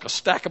also took a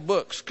stack of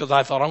books because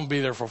I thought I'm going to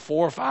be there for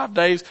 4 or 5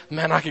 days.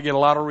 Man, I could get a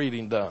lot of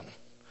reading done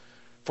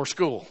for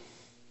school.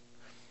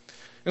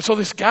 And so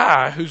this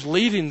guy who's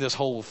leading this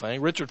whole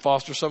thing, Richard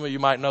Foster, some of you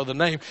might know the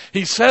name,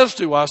 he says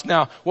to us,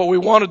 now, what we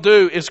want to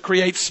do is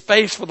create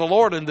space for the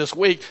Lord in this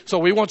week. So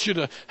we want you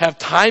to have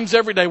times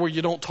every day where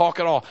you don't talk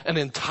at all. An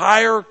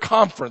entire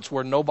conference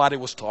where nobody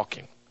was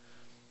talking.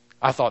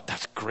 I thought,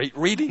 that's great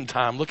reading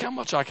time. Look how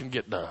much I can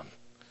get done.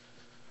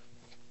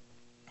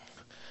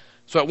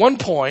 So at one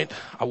point,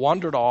 I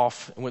wandered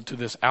off and went to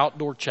this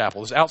outdoor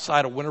chapel. It's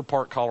outside of Winter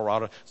Park,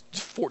 Colorado. It's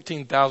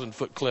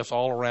 14,000-foot cliffs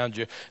all around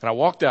you. And I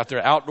walked out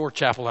there, outdoor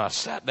chapel, and I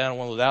sat down in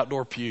one of those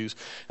outdoor pews.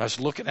 And I was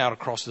looking out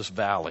across this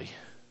valley,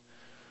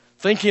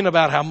 thinking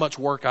about how much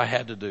work I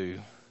had to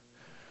do,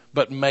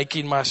 but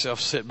making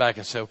myself sit back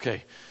and say,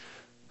 okay,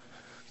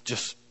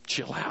 just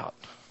chill out.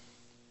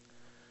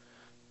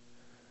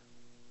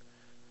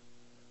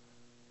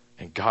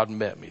 And God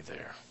met me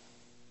there.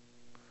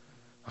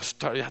 I'll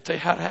tell you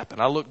how it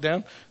happened. I looked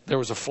down. There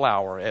was a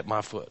flower at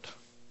my foot.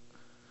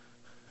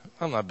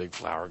 I'm not a big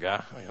flower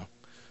guy. You know.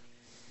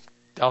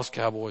 Dallas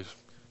Cowboys,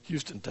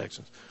 Houston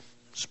Texans,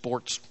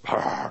 sports.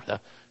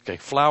 Okay,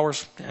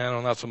 flowers,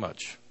 not so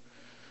much.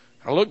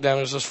 I looked down.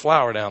 There's this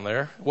flower down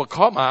there. What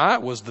caught my eye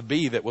was the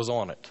bee that was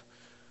on it.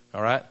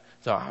 All right.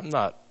 So I'm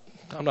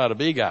not a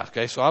bee guy.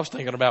 Okay. So I was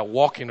thinking about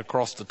walking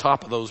across the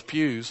top of those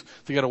pews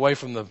to get away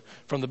from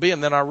the bee.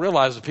 And then I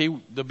realized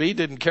the bee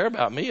didn't care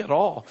about me at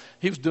all.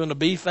 He was doing the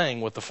bee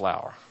thing with the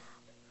flower.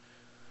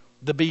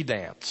 The bee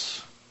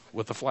dance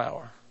with the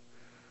flower.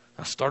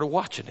 I started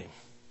watching him.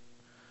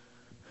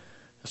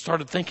 I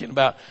started thinking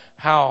about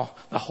how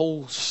the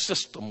whole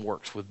system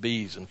works with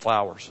bees and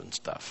flowers and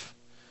stuff.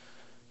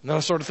 And then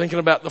I started thinking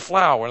about the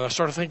flower, and I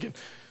started thinking,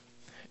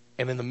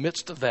 and in the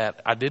midst of that,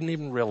 I didn't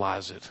even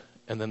realize it.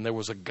 And then there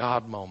was a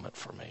God moment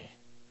for me.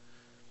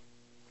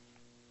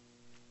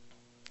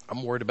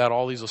 I'm worried about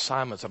all these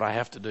assignments that I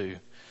have to do.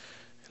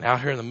 And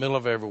out here in the middle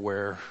of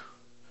everywhere,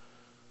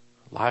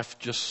 life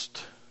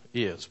just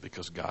is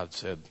because God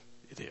said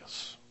it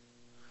is.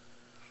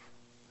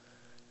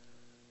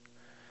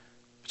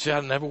 But see,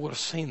 I never would have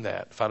seen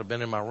that if I'd have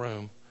been in my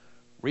room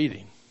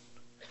reading.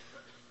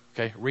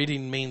 Okay,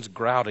 reading means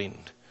grouting,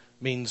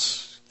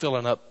 means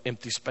filling up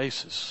empty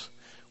spaces.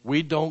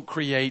 We don't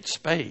create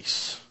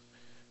space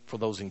for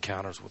those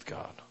encounters with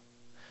God.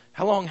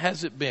 How long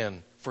has it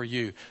been for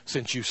you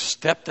since you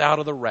stepped out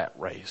of the rat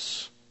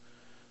race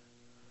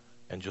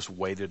and just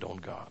waited on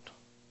God?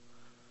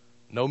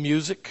 No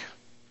music,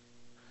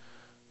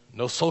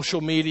 no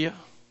social media,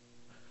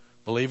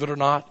 Believe it or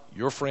not,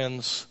 your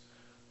friends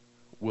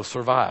will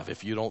survive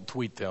if you don't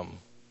tweet them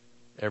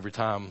every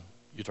time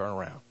you turn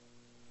around.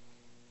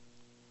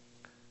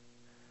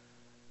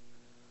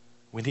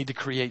 We need to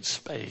create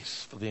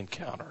space for the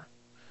encounter.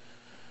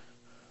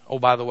 Oh,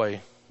 by the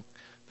way,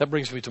 that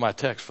brings me to my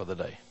text for the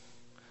day.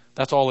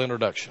 That's all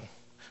introduction.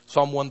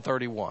 Psalm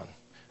 131.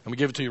 Let me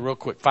give it to you real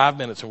quick. 5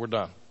 minutes and we're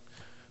done.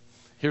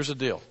 Here's the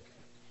deal.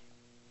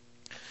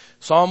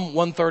 Psalm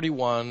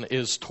 131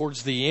 is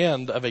towards the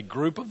end of a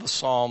group of the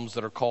Psalms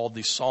that are called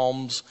the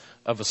Psalms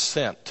of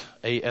Ascent,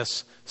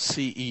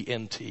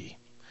 A-S-C-E-N-T.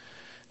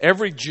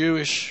 Every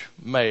Jewish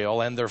male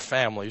and their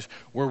families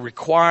were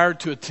required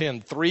to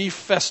attend 3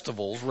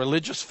 festivals,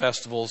 religious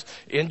festivals,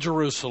 in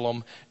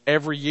Jerusalem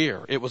every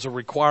year. It was a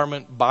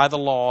requirement by the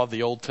law of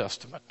the Old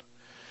Testament.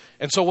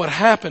 And so what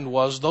happened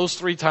was those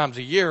 3 times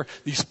a year,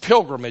 these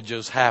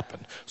pilgrimages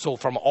happened. So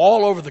from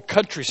all over the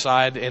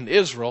countryside in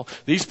Israel,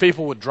 these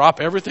people would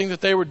drop everything that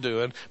they were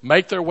doing,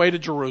 make their way to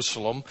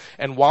Jerusalem.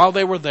 And while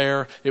they were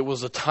there, it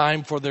was a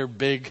time for their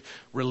big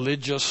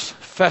religious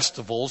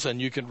festivals.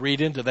 And you can read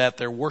into that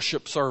their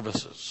worship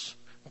services.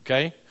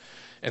 Okay?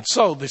 And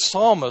so the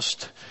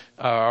psalmist,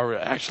 or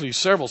actually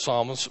several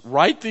psalmists,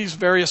 write these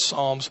various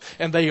psalms,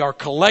 and they are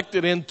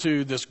collected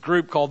into this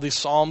group called the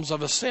Psalms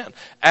of Ascent.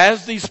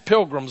 As these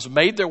pilgrims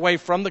made their way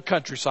from the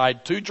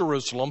countryside to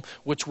Jerusalem,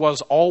 which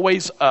was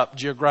always up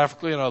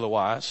geographically and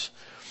otherwise,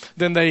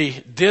 then they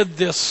did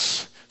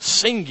this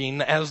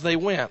singing as they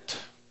went.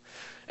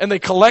 And they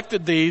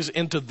collected these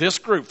into this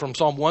group from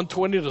Psalm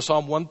 120 to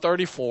Psalm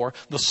 134,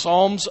 the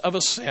Psalms of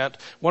Ascent.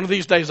 One of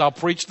these days I'll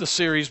preach the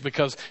series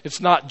because it's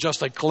not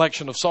just a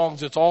collection of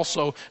songs, it's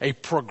also a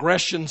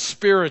progression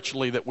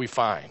spiritually that we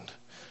find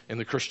in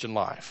the Christian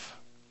life.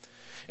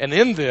 And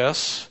in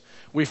this,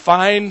 we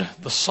find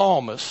the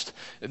psalmist.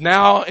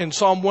 Now in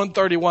Psalm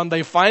 131,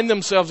 they find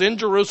themselves in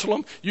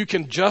Jerusalem. You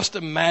can just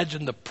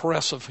imagine the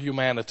press of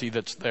humanity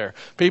that's there.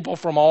 People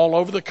from all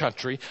over the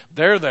country,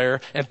 they're there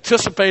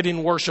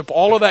anticipating worship,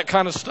 all of that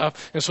kind of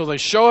stuff. And so they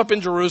show up in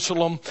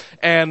Jerusalem,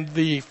 and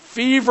the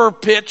fever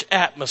pitch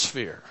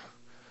atmosphere.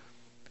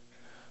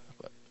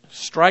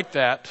 Strike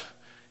that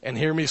and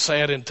hear me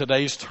say it in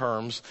today's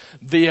terms.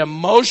 The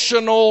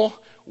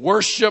emotional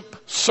worship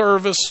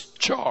service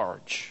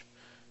charge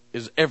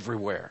is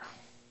everywhere.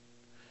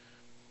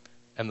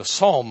 And the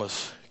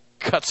psalmist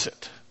cuts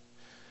it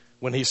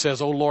when he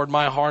says, "Oh Lord,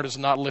 my heart is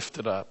not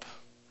lifted up.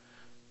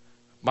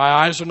 My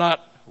eyes are not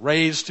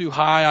raised too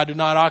high. I do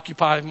not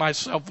occupy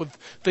myself with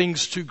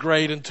things too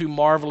great and too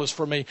marvelous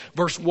for me."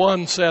 Verse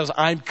 1 says,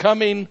 "I'm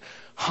coming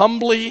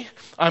humbly.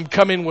 I'm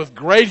coming with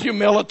great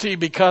humility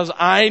because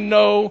I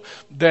know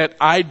that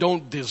I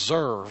don't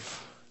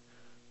deserve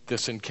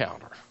this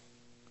encounter."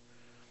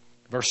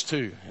 Verse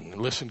 2, and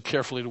listen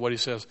carefully to what he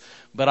says.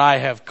 "But I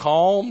have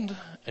calmed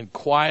and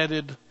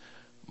quieted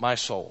my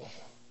soul."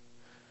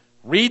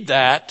 Read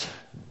that.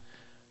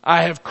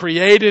 I have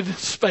created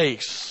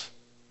space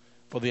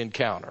for the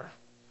encounter.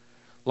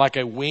 Like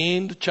a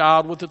weaned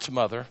child with its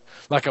mother,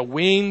 like a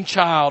weaned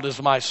child is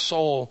my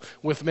soul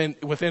within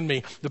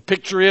me. The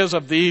picture is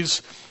of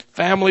these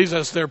families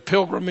as they're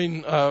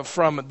pilgriming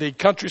from the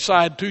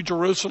countryside to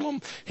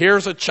Jerusalem.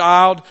 Here's a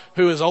child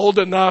who is old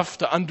enough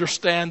to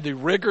understand the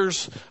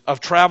rigors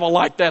of travel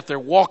like that. They're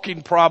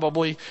walking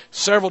probably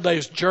several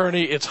days'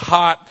 journey. It's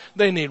hot.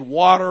 They need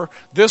water.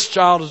 This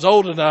child is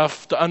old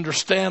enough to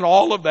understand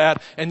all of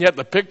that. And yet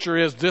the picture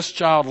is this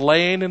child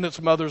laying in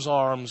its mother's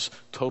arms,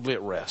 totally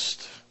at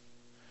rest.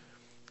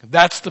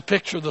 That's the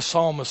picture the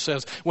psalmist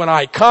says. When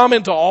I come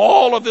into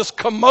all of this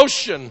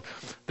commotion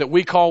that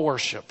we call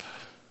worship,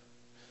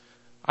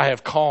 I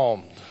have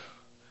calmed,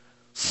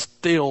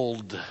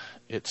 stilled,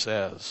 it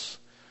says,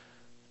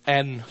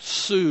 and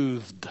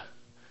soothed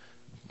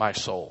my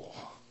soul.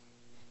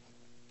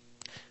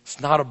 It's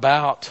not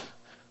about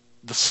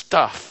the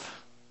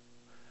stuff,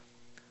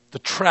 the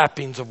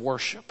trappings of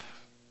worship.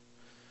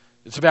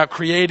 It's about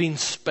creating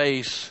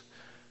space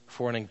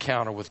for an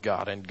encounter with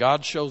God. And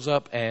God shows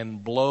up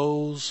and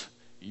blows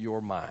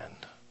your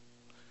mind.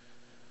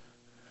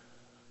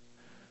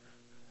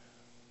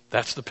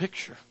 That's the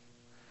picture.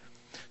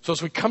 So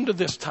as we come to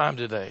this time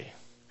today,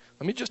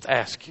 let me just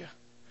ask you,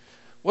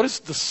 what is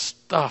the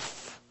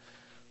stuff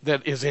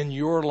that is in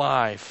your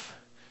life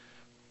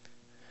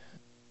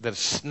that is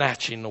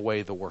snatching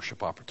away the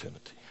worship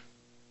opportunity?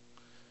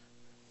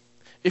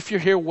 If you're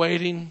here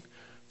waiting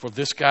for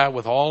this guy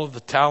with all of the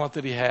talent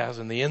that he has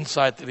and the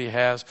insight that he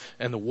has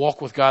and the walk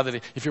with God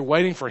if you're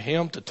waiting for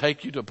him to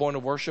take you to a point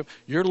of worship,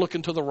 you're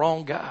looking to the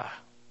wrong guy.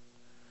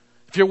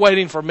 If you're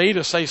waiting for me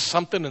to say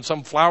something in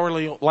some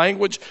flowery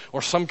language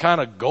or some kind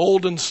of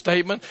golden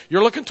statement,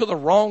 you're looking to the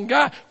wrong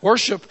guy.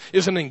 Worship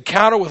is an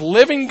encounter with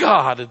living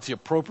God. It's the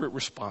appropriate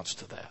response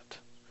to that.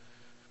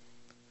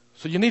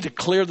 So you need to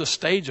clear the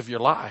stage of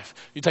your life.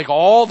 You take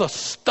all the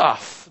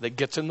stuff that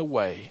gets in the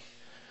way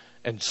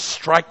and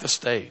strike the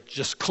stage.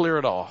 Just clear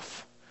it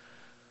off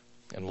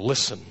and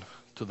listen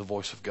to the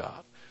voice of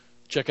God.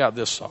 Check out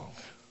this song.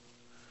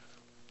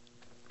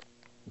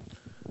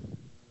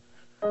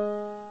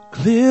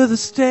 Clear the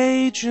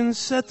stage and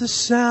set the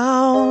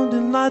sound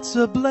and lights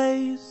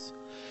ablaze.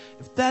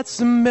 If that's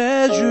the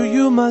measure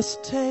you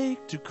must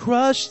take to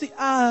crush the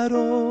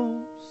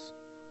idols.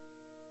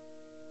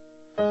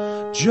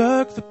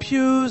 Jerk the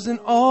pews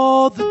and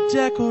all the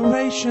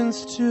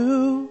decorations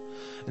too,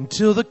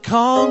 until the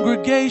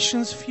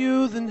congregation's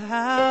few, then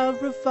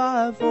have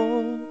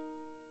revival.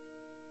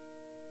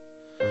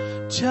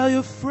 Tell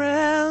your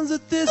friends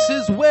that this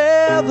is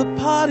where the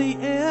party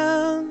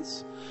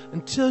ends.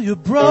 Until you're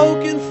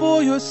broken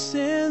for your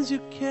sins, you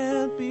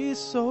can't be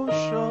so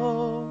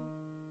sure.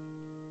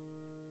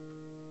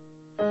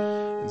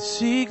 And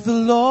seek the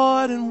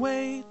Lord and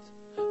wait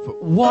for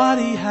what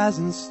He has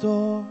in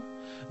store.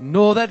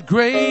 Know that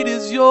great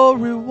is your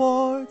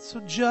reward, so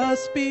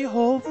just be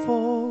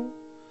hopeful.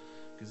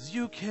 'Cause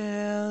you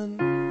can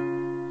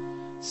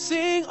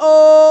sing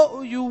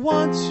all you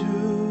want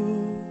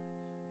to.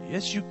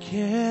 Yes, you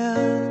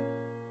can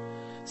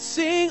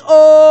sing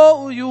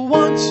all you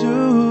want to.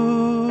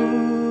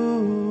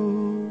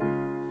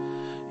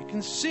 You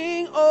can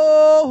sing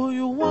all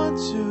you want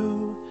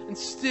to and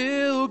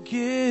still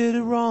get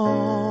it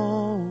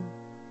wrong.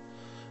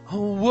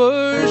 Oh,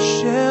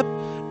 worship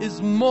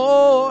is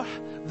more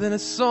than a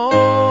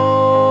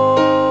song.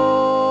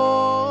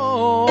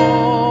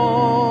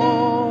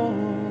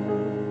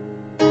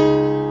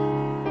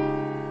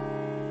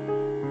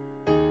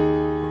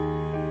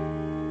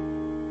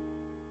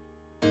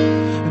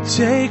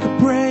 Take a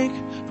break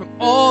from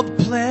all the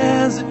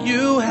plans that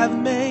you have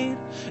made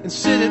and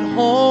sit at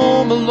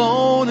home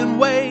alone and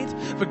wait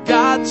for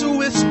God to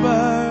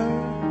whisper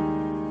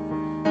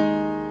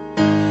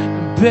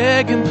and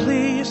beg and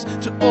please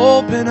to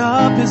open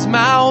up His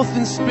mouth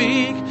and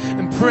speak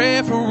and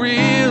pray for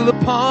real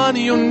upon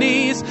your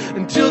knees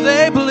until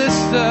they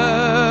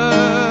blister.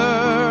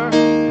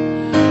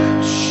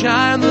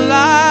 Shine the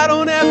light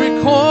on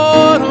every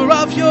corner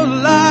of your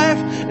life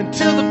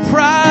until the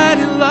pride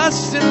and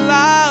lust and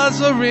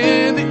lies are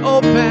in the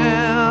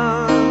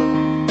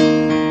open.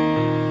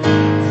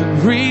 Then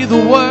read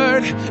the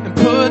word and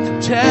put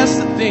to test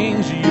the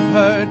things you've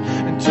heard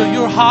until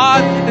your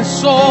heart and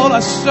soul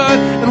are stirred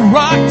and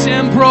rocked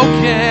and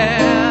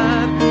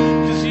broken.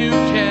 'Cause you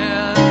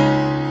can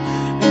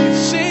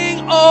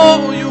sing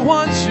all you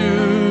want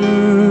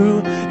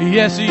to.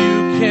 Yes,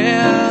 you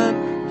can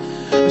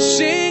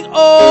sing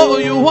all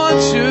you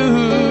want to.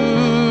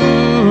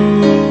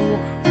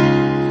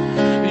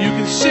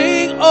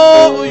 Sing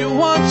all you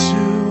want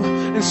to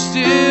and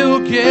still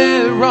get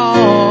it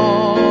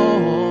wrong.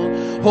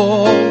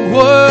 Oh,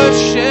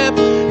 worship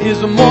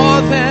is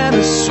more than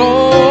a song.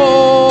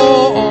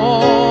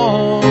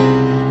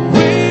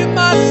 We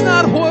must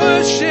not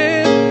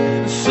worship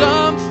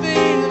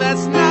something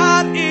that's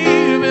not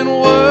even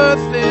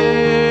worth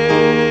it.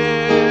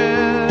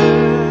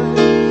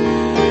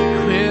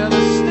 Clear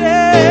the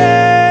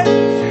stage,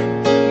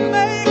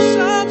 make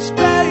some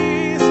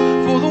space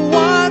for the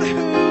one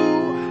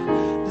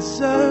who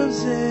deserves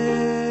it.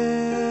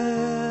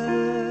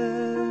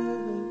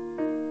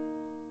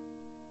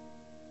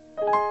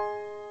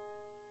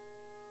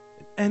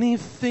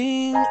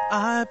 Anything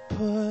I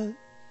put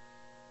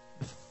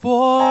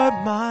before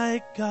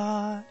my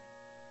God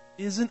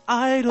is an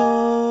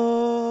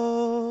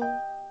idol.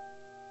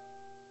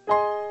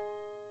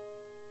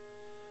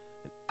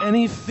 And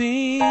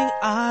anything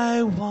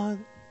I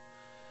want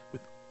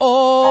with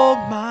all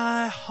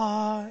my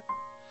heart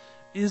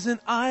is an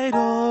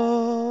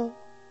idol.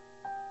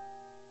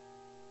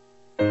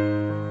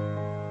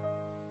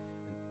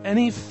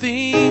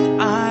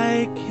 Anything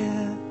I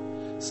can't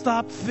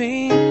stop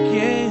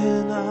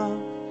thinking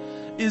of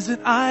is an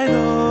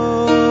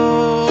idol.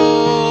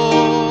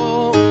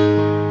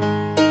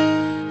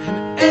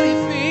 And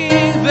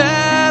anything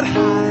that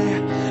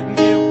I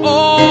give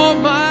all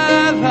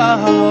my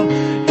love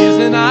is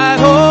an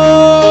idol.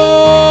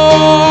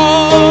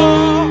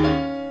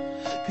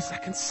 'Cause I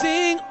can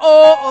sing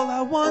all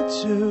I want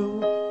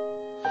to.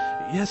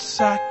 Yes,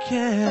 I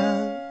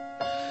can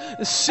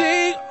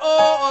sing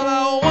all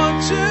I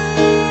want to,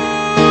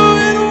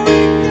 and we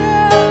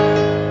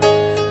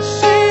can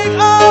sing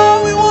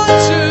all we want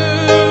to.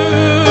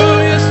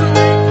 Yes,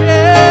 we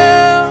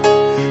can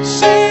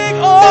sing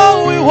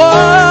all we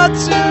want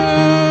to.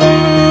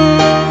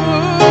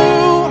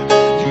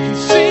 You can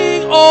sing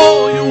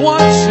all you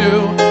want to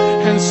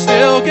and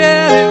still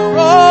get it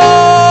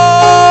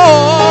wrong.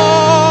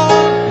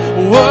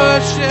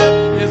 Worship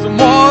is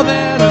more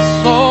than a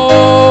song.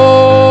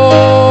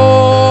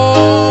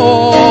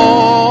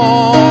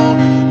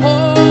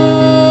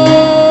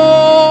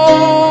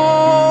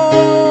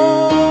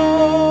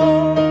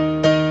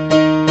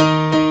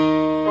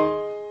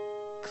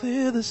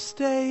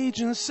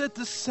 And set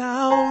the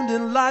sound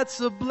and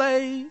lights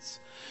ablaze.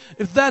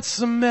 If that's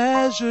the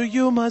measure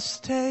you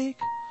must take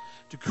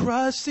to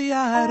crush the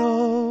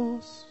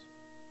idols.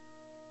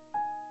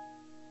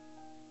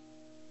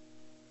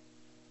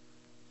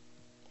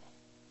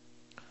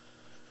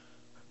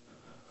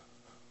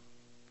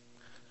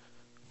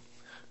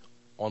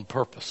 On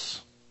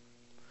purpose.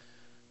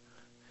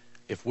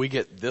 If we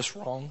get this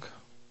wrong,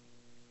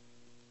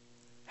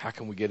 How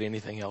can we get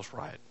anything else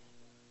right?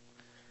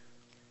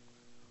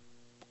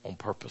 On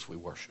purpose we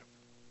worship.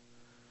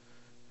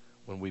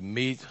 When we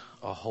meet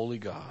a holy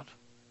God,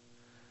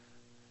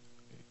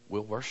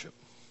 we'll worship.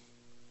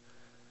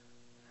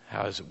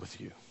 How is it with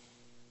you?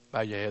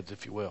 Bow your heads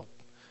if you will.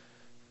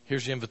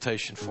 Here's the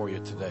invitation for you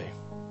today.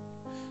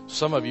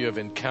 Some of you have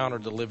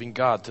encountered the living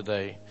God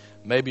today,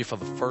 maybe for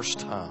the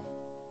first time.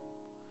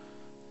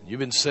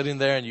 You've been sitting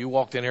there and you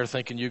walked in here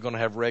thinking you're going to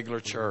have regular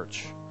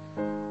church.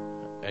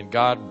 And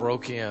God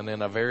broke in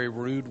a very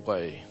rude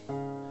way.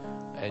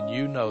 And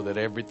you know that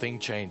everything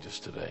changes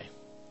today.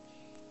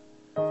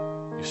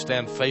 You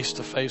stand face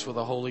to face with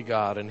a holy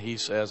God and He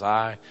says,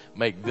 I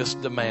make this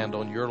demand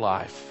on your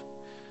life.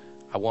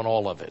 I want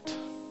all of it.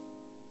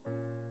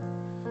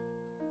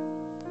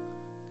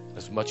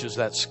 As much as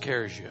that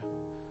scares you,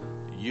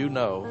 you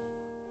know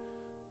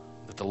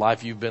that the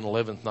life you've been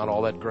living is not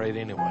all that great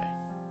anyway.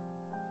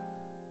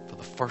 For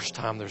the first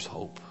time, there's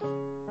hope.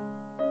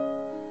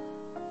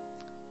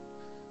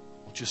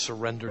 Won't you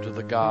surrender to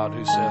the God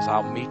who says,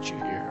 I'll meet you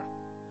here.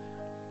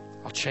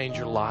 I'll change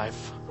your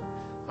life.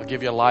 I'll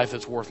give you a life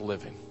that's worth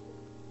living.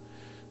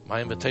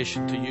 My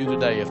invitation to you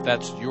today, if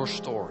that's your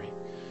story,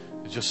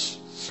 is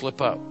just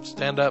slip up,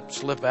 stand up,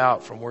 slip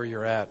out from where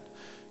you're at.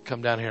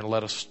 Come down here and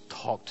let us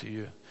talk to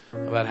you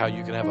about how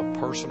you can have a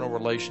personal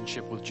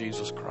relationship with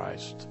Jesus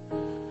Christ,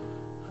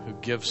 who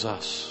gives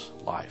us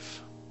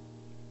life.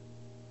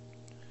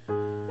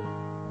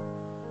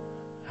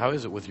 How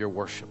is it with your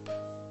worship?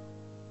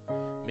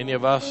 Many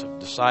of us have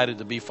decided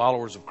to be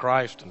followers of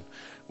Christ, and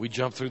we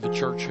jump through the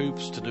church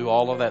hoops to do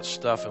all of that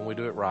stuff, and we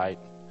do it right.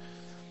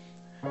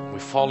 We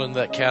fall into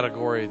that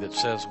category that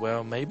says,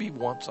 well, maybe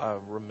once I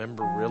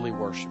remember really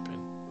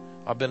worshiping.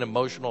 I've been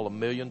emotional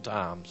 1,000,000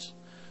 times.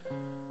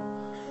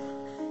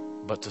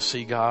 But to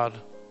see God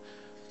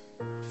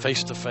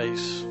face to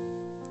face,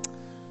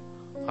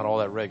 not all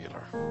that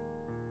regular.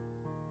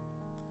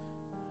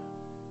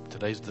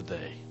 Today's the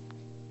day.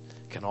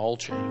 It can all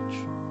change.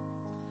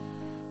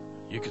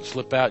 You can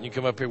slip out and you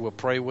come up here, we'll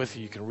pray with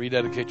you. You can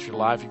rededicate your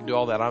life. You can do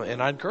all that.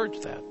 And I encourage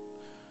that.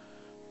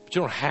 But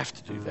you don't have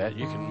to do that.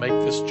 You can make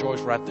this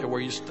choice right there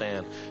where you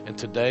stand. And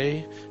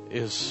today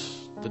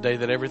is the day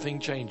that everything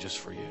changes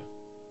for you.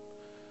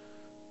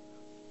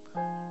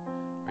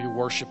 Are you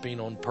worshiping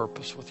on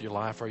purpose with your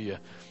life? Are you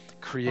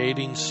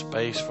creating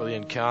space for the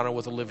encounter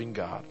with a living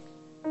God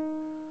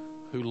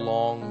who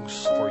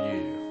longs for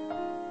you?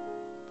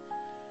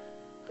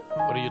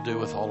 What do you do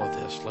with all of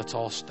this? Let's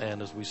all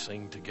stand as we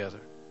sing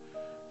together.